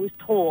was I was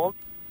told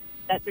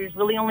that there's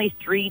really only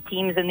 3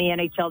 teams in the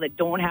NHL that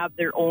don't have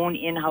their own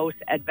in-house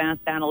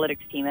advanced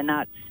analytics team, and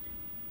that's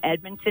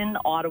Edmonton,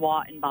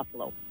 Ottawa, and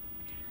Buffalo.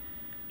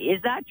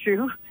 Is that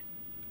true?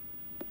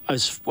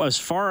 As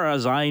far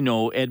as I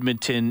know,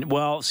 Edmonton,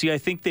 I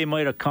think they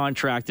might have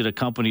contracted a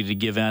company to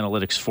give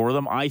analytics for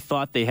them. I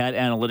thought they had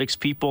analytics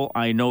people.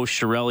 I know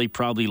Chiarelli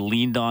probably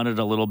leaned on it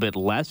a little bit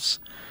less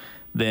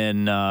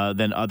than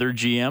other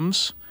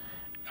GMs.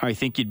 I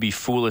think you'd be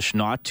foolish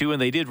not to,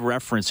 and they did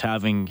reference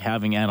having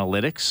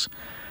analytics.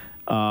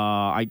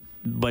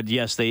 But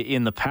yes,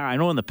 I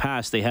know in the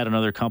past they had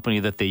another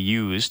company that they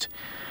used.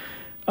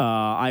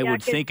 I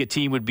would think a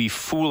team would be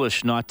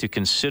foolish not to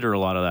consider a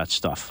lot of that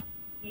stuff.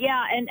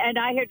 Yeah, and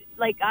I heard,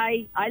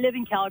 I live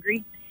in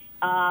Calgary,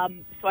 so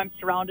I'm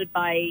surrounded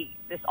by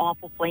this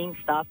awful Flames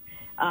stuff.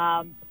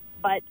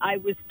 But I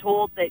was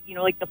told that,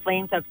 the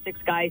Flames have 6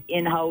 guys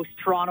in-house.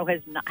 Toronto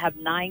have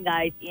 9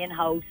 guys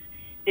in-house.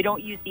 They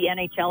don't use the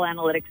NHL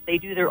analytics. They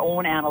do their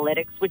own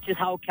analytics, which is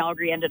how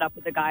Calgary ended up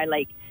with a guy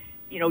like,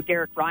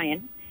 Derek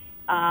Ryan.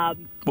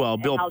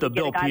 The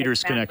Bill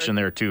Peters connection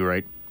there too,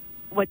 right?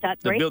 What's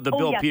that? The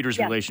Bill Peters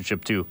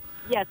relationship too.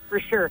 Yes, for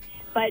sure.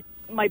 But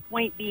my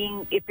point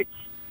being, if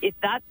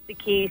that's the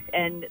case,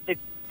 and the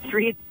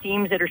 3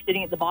 teams that are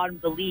sitting at the bottom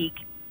of the league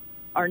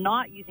are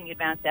not using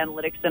advanced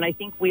analytics, then I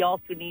think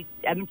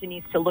Edmonton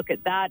needs to look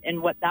at that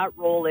and what that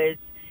role is,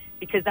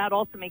 because that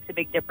also makes a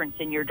big difference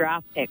in your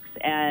draft picks.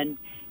 And,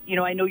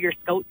 I know your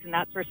scouts and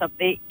that sort of stuff,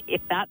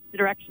 if that's the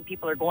direction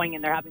people are going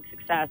and they're having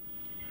success,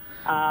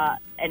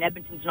 and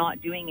Edmonton's not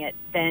doing it,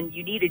 then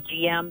you need a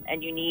GM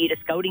and you need a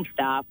scouting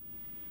staff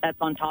that's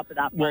on top of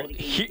that. Well,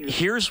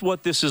 here's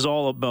what this is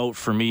all about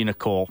for me,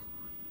 Nicole.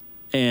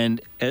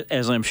 And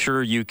as I'm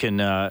sure you can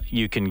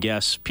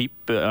guess,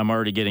 I'm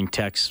already getting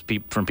texts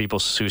from people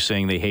who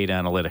saying they hate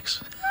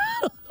analytics.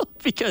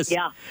 Because,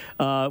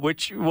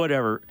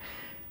 whatever.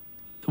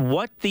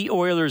 what the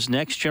Oilers'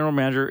 next general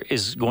manager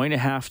is going to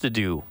have to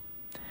do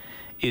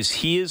is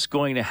he is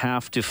going to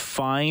have to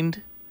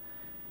find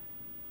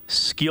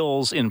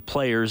skills in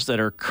players that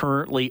are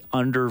currently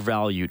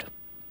undervalued.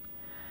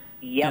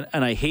 Yep.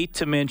 And I hate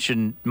to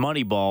mention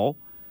Moneyball,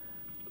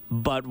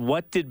 but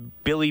what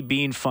did Billy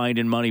Beane find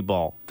in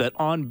Moneyball? That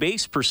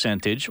on-base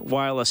percentage,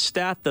 while a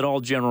stat that all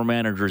general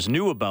managers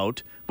knew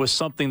about, was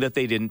something that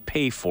they didn't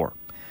pay for.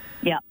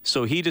 Yeah.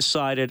 So he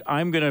decided,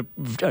 I'm going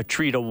to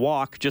treat a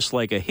walk just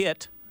like a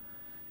hit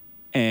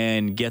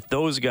and get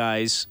those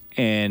guys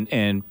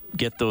and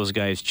get those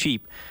guys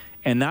cheap.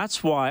 And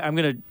that's why I'm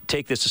going to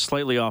take this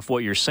slightly off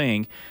what you're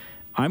saying.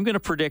 I'm going to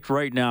predict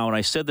right now, and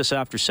I said this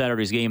after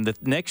Saturday's game,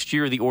 that next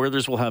year the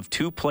Oilers will have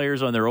 2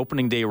 players on their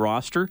opening day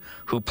roster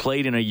who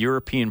played in a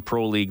European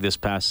Pro League this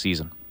past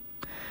season.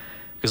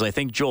 Because I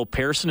think Joel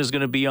Pearson is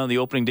going to be on the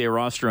opening day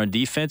roster on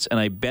defense, and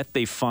I bet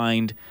they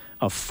find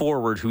a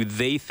forward who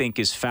they think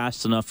is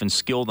fast enough and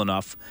skilled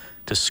enough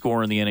to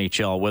score in the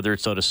NHL, whether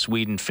it's out of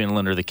Sweden,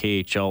 Finland, or the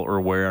KHL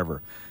or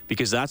wherever.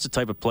 Because that's the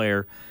type of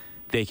player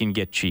they can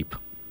get cheap.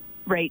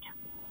 Right.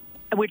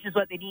 Which is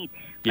what they need.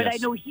 But Yes. I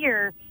know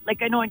here,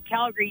 like I know in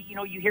Calgary, you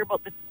know, you hear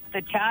about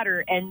the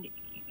chatter, and,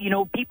 you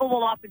know, people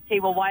will often say,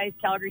 well, why is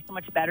Calgary so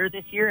much better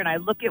this year? And I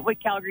look at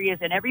what Calgary is,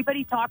 and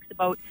everybody talks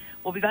about,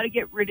 well, we got to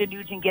get rid of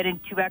Nugent, get in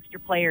 2 extra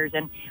players.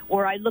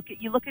 Or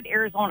you look at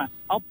Arizona.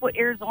 I'll put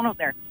Arizona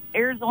there.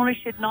 Arizona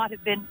should not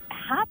have been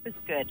half as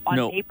good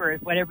on paper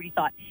as what everybody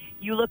thought.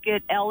 You look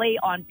at L.A.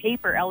 on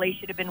paper, L.A.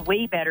 should have been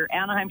way better.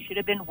 Anaheim should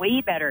have been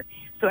way better.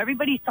 So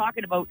everybody's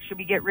talking about, should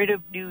we get rid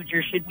of Nuge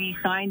or should we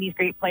sign these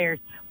great players?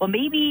 Well,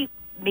 maybe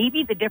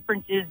the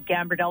difference is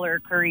Gambardella or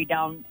Curry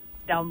down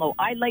low.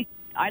 I like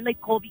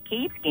Colby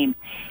Cave's game.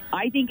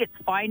 I think it's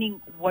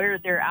finding where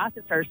their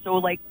assets are. So,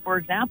 like, for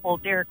example,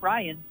 Derek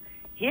Ryan,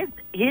 his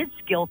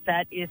skill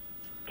set is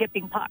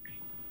skipping pucks,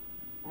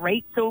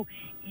 right? So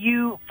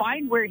you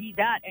find where he's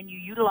at and you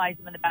utilize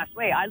him in the best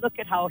way. I look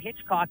at how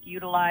Hitchcock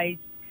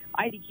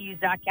I think he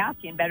used Zach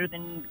Kassian better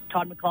than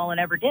Todd McClellan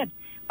ever did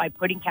by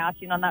putting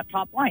Kassian on that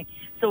top line.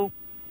 So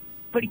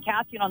putting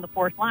Kassian on the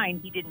 4th line,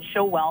 he didn't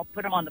show well.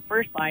 Put him on the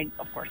 1st line,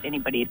 of course,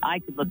 I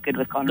could look good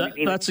with Connor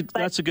McDavid.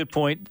 That's a good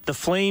point. The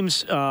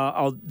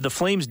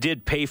Flames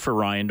did pay for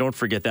Ryan. Don't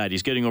forget that.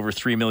 He's getting over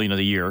 $3 million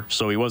a year,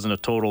 so he wasn't a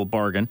total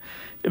bargain.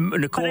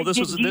 Nicole,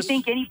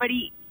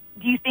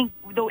 do you think,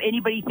 though,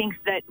 anybody thinks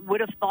that would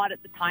have thought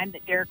at the time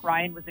that Derek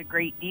Ryan was a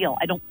great deal?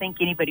 I don't think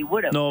anybody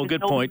would have. No,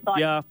 good point.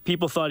 Yeah,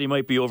 people thought he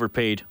might be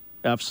overpaid.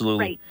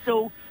 Absolutely. Right.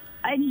 So,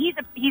 and he's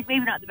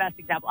maybe not the best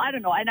example. I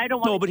don't know, and I don't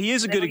want. No, but he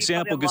is a good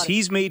example because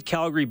he's made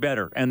Calgary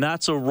better, and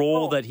that's a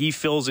role that he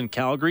fills in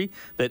Calgary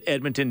that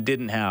Edmonton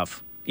didn't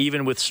have,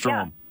 even with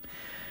Strome.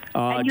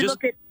 Yeah. And you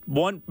look at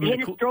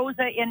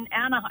Hinostroza in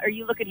Anaheim, or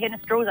you look at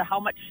Hinostroza, how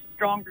much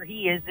stronger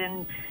he is,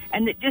 and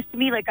just to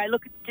me, like, I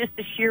look at just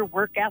the sheer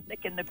work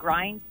ethic and the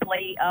grind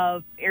play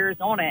of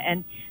Arizona,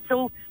 and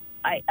so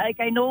I'm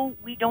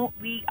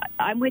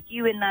with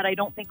you in that I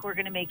don't think we're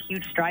going to make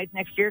huge strides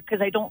next year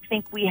because I don't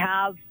think we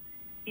have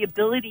the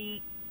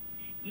ability.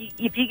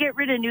 If you get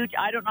rid of Nuge,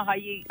 I don't know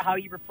how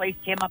you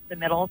replaced him up the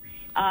middle.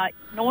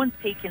 No one's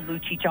taking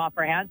Lucic off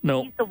our hands.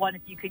 No. He's the one.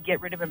 If you could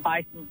get rid of him,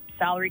 buy some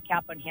salary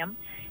cap on him.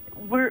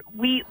 We're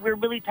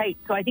really tight.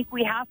 So I think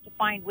we have to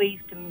find ways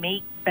to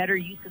make better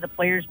use of the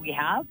players we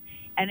have,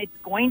 and it's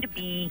going to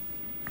be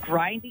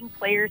grinding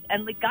players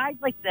and the guys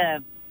like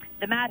the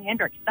Matt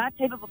Hendricks, that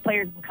type of a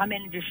player who can come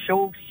in and just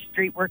show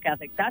straight work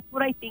ethic. That's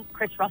what I think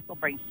Chris Russell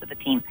brings to the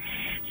team.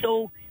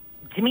 So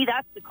to me,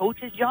 that's the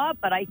coach's job,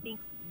 but I think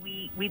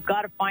we've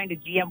got to find a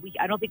GM.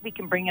 I don't think we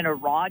can bring in a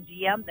raw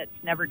GM that's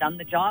never done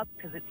the job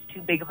because it's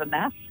too big of a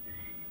mess.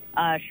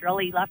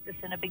 Shirley left us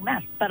in a big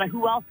mess. But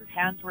who else's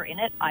hands were in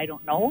it, I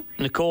don't know.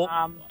 Nicole,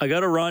 I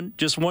got to run.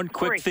 Just one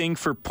quick thing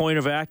for point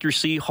of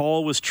accuracy.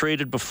 Hall was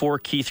traded before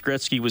Keith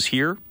Gretzky was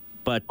here,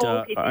 but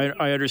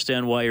I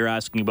understand why you're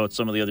asking about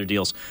some of the other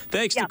deals.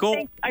 Thanks, Nicole.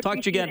 Thanks.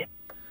 Talk to you again.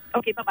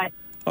 Okay, bye-bye.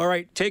 All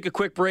right, take a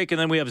quick break, and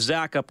then we have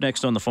Zach up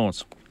next on the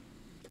phones.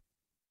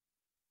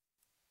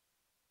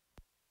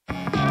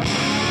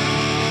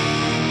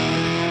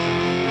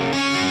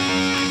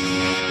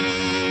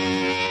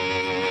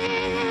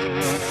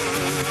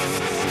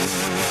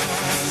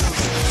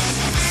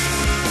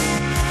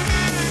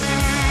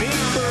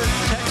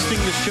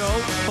 Show.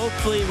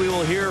 Hopefully we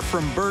will hear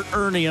from Bert,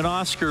 Ernie, and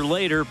Oscar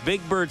later.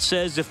 Big Bird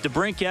says if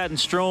DeBrincat and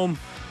Strome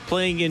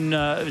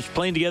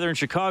playing together in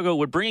Chicago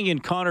would bring in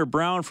Connor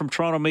Brown from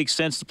Toronto makes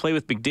sense to play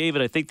with McDavid.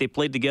 I think they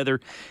played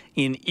together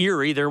in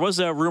Erie. There was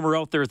a rumor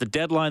out there at the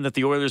deadline that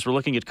the Oilers were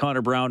looking at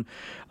Connor Brown.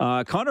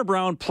 Connor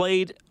Brown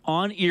played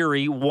on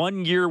Erie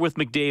 1 year with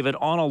McDavid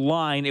on a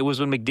line. It was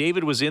when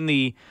McDavid was in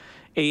the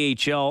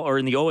AHL or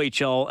in the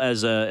OHL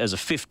as a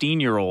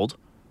 15-year-old.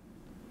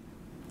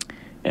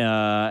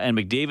 And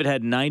McDavid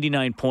had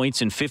 99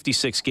 points in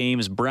 56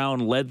 games.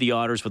 Brown led the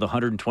Otters with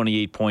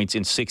 128 points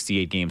in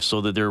 68 games.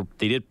 So that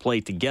they did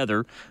play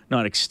together,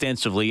 not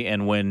extensively,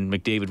 and when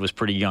McDavid was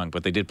pretty young,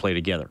 but they did play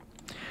together.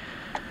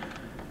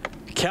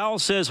 Cal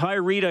says, hi,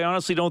 Reed. I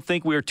honestly don't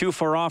think we are too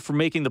far off from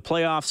making the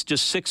playoffs.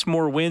 Just 6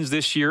 more wins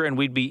this year, and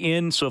we'd be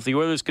in. So if the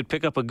Oilers could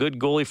pick up a good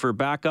goalie for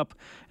backup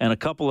and a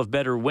couple of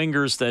better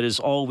wingers, that is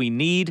all we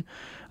need.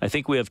 I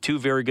think we have 2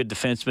 very good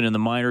defensemen in the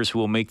minors who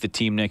will make the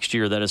team next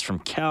year. That is from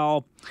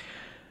Cal.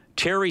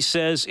 Terry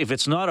says, if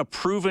it's not a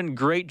proven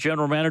great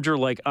general manager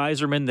like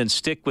Yzerman, then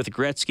stick with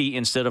Gretzky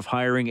instead of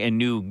hiring a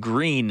new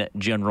green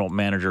general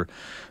manager.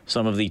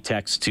 Some of the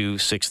text to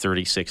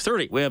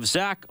 630. We have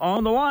Zach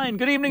on the line.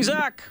 Good evening,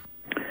 Zach.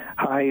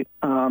 Hi.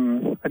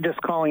 I'm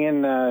just calling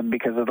in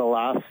because of the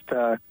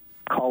last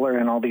caller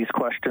and all these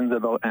questions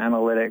about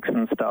analytics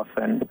and stuff.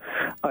 And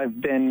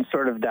I've been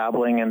sort of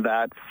dabbling in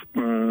that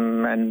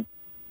and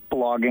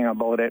blogging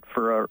about it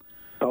for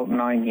about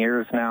 9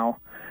 years now,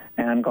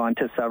 and gone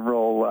to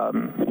several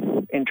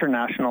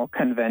international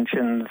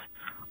conventions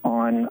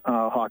on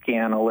hockey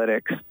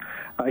analytics.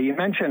 You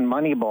mentioned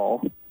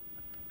Moneyball.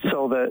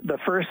 So the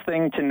first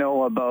thing to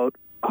know about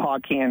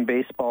hockey and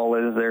baseball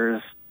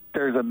is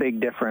there's a big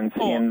difference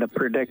in the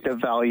predictive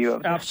value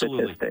of the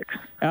statistics.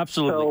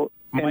 Absolutely. So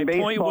my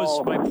point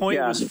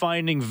was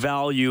finding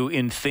value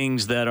in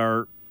things that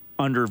are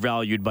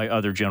undervalued by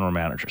other general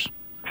managers.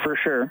 For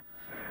sure.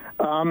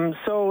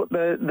 So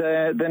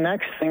the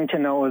next thing to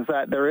know is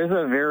that there is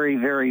a very,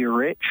 very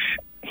rich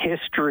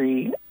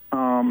history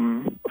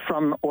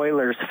from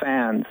Oilers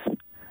fans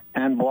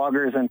and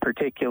bloggers in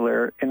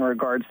particular in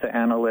regards to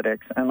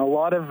analytics. And a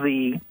lot of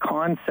the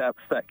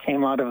concepts that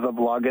came out of the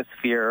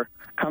blogosphere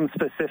come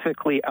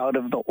specifically out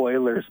of the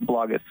Oilers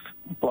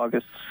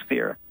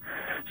blogosphere.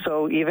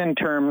 So even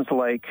terms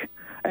like,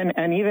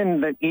 and even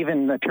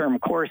the term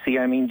Corsi,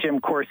 I mean, Jim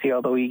Corsi,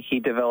 although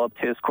he developed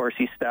his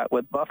Corsi stat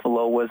with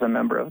Buffalo, was a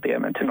member of the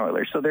Edmonton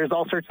Oilers. So there's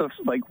all sorts of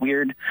like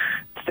weird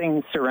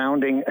things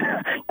surrounding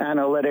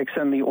analytics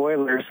and the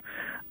Oilers.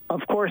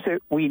 Of course,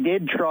 we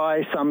did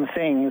try some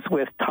things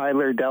with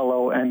Tyler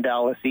Dellow and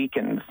Dallas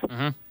Eakins.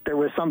 Mm-hmm. There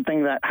was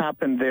something that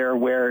happened there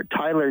where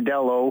Tyler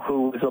Dellow,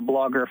 who was a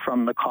blogger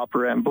from the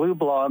Copper and Blue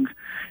blog,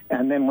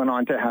 and then went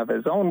on to have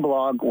his own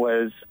blog,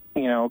 was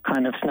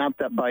kind of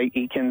snapped up by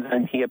Eakins,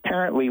 and he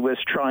apparently was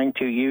trying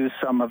to use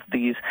some of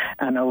these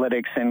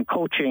analytics in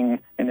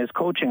his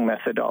coaching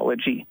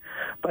methodology,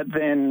 but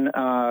then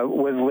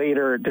was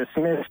later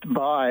dismissed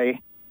by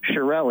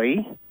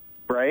Chiarelli,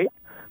 right?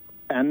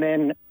 And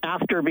then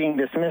after being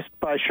dismissed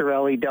by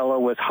Chiarelli, Dellow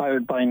was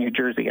hired by New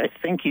Jersey. I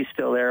think he's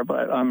still there,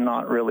 but I'm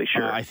not really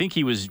sure. I think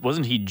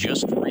wasn't he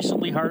just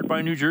recently hired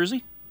by New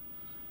Jersey?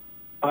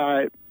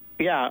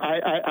 Yeah,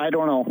 I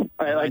don't know.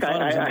 I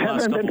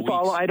haven't been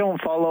follow. I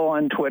don't follow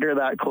on Twitter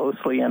that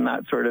closely and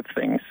that sort of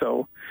thing.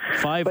 So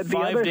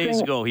 5 days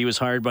ago, he was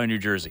hired by New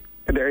Jersey.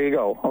 There you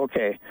go.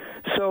 Okay.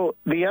 So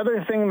the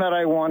other thing that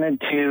I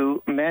wanted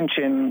to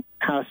mention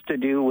has to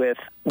do with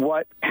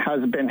what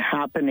has been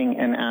happening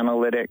in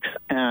analytics.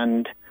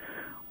 And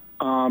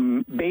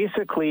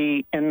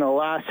basically, in the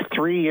last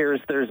 3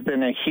 years, there's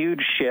been a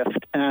huge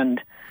shift. And,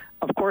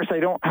 of course, I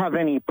don't have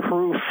any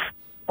proof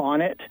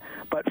on it,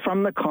 but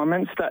from the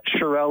comments that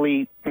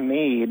Chiarelli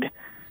made,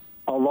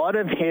 a lot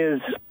of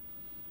his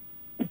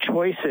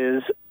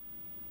choices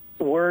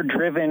were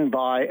driven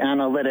by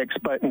analytics,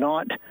 but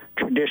not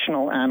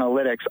traditional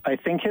analytics. I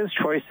think his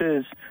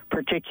choices,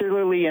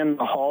 particularly in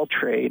the Hall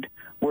trade,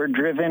 were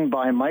driven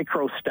by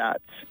microstats.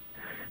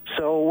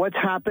 So what's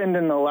happened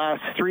in the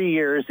last 3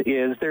 years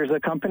is there's a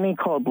company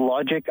called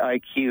Logic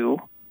IQ,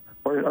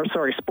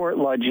 Sport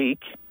Logic,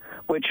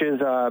 which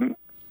is a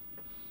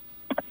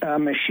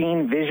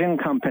machine vision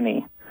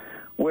company,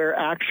 where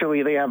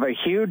actually they have a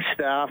huge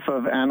staff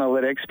of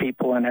analytics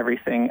people and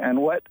everything.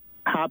 And what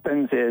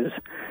happens is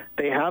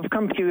they have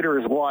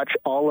computers watch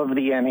all of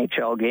the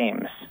NHL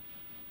games.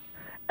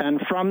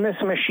 And from this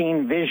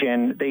machine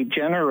vision, they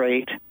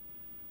generate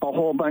a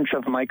whole bunch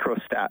of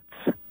microstats.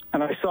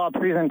 And I saw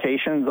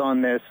presentations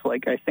on this,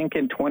 I think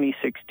in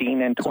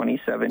 2016 and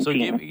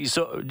 2017.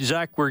 So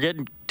Zach, we're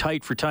getting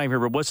tight for time here,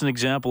 but what's an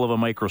example of a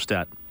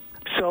microstat?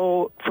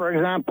 So, for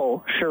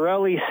example,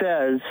 Chiarelli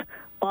says,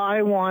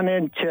 I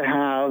wanted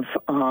to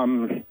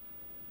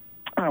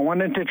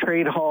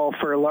trade Hall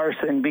for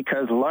Larson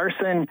because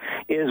Larson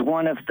is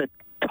one of the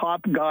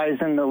top guys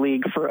in the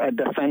league for a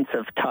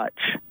defensive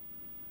touch,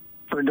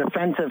 for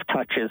defensive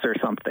touches or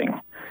something.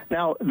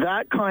 Now,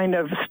 that kind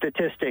of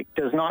statistic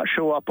does not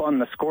show up on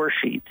the score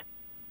sheet.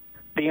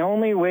 The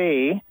only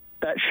way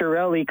that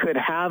Chiarelli could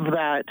have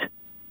that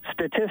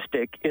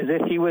statistic is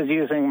if he was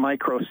using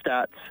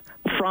microstats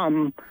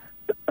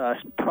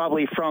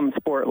probably from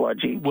Sport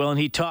Logic. Well, and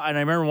I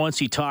remember once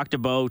he talked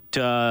about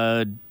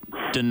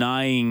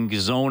denying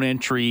zone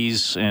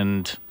entries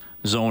and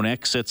zone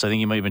exits. I think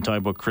he might have been talking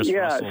about Chris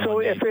Russell. Yeah, so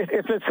if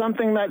it's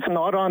something that's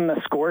not on the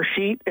score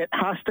sheet, it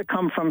has to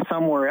come from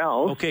somewhere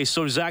else. Okay,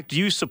 so Zach, do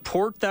you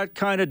support that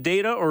kind of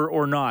data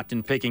or not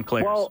in picking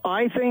players? Well,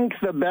 I think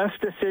the best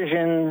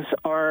decisions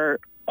are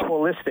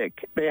holistic.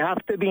 They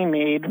have to be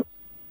made.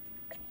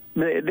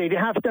 They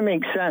have to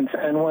make sense.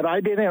 And what I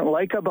didn't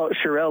like about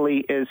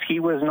Chiarelli is he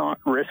was not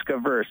risk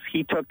averse.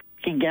 He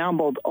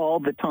gambled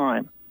all the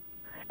time,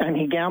 and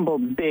he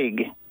gambled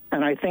big.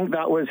 And I think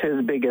that was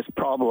his biggest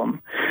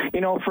problem.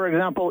 For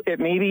example, it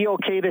may be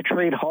okay to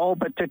trade Hall,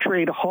 but to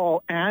trade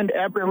Hall and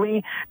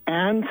Eberle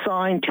and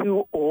sign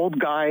two old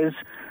guys,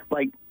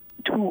 like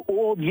two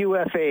old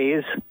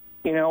UFAs,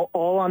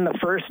 all on the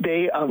first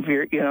day of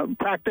your,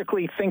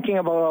 practically thinking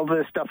about all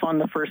this stuff on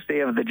the first day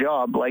of the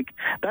job. Like,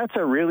 that's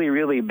a really,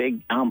 really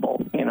big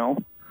gamble,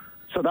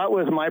 So that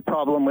was my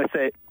problem with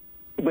it,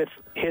 with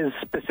his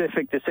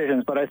specific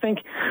decisions. But I think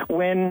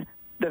when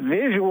the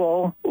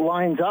visual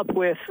lines up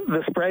with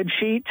the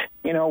spreadsheet,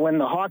 when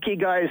the hockey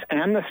guys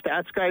and the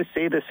stats guys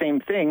say the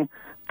same thing,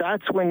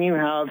 that's when you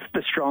have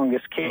the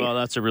strongest case. Well,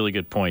 that's a really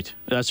good point.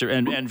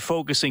 And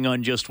focusing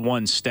on just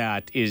one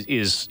stat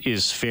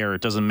is fair.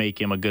 It doesn't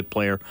make him a good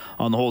player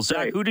on the whole. Zach,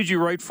 Right. Who did you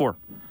write for?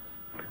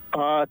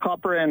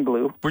 Copper and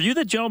blue. Were you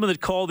the gentleman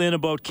that called in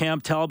about Cam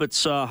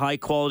Talbot's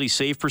high-quality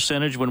save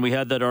percentage when we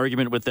had that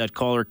argument with that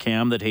caller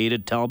Cam that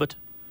hated Talbot?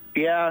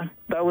 Yeah,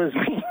 that was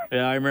me.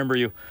 Yeah, I remember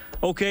you.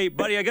 Okay,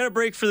 buddy, I got a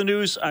break for the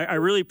news. I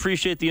really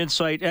appreciate the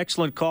insight.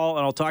 Excellent call,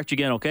 and I'll talk to you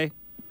again, okay?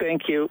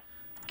 Thank you.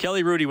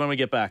 Kelly Rudy when we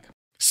get back.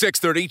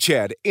 6:30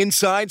 CHED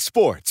Inside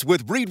Sports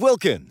with Reed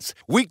Wilkins.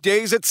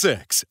 Weekdays at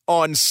 6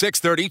 on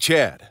 6:30 CHED.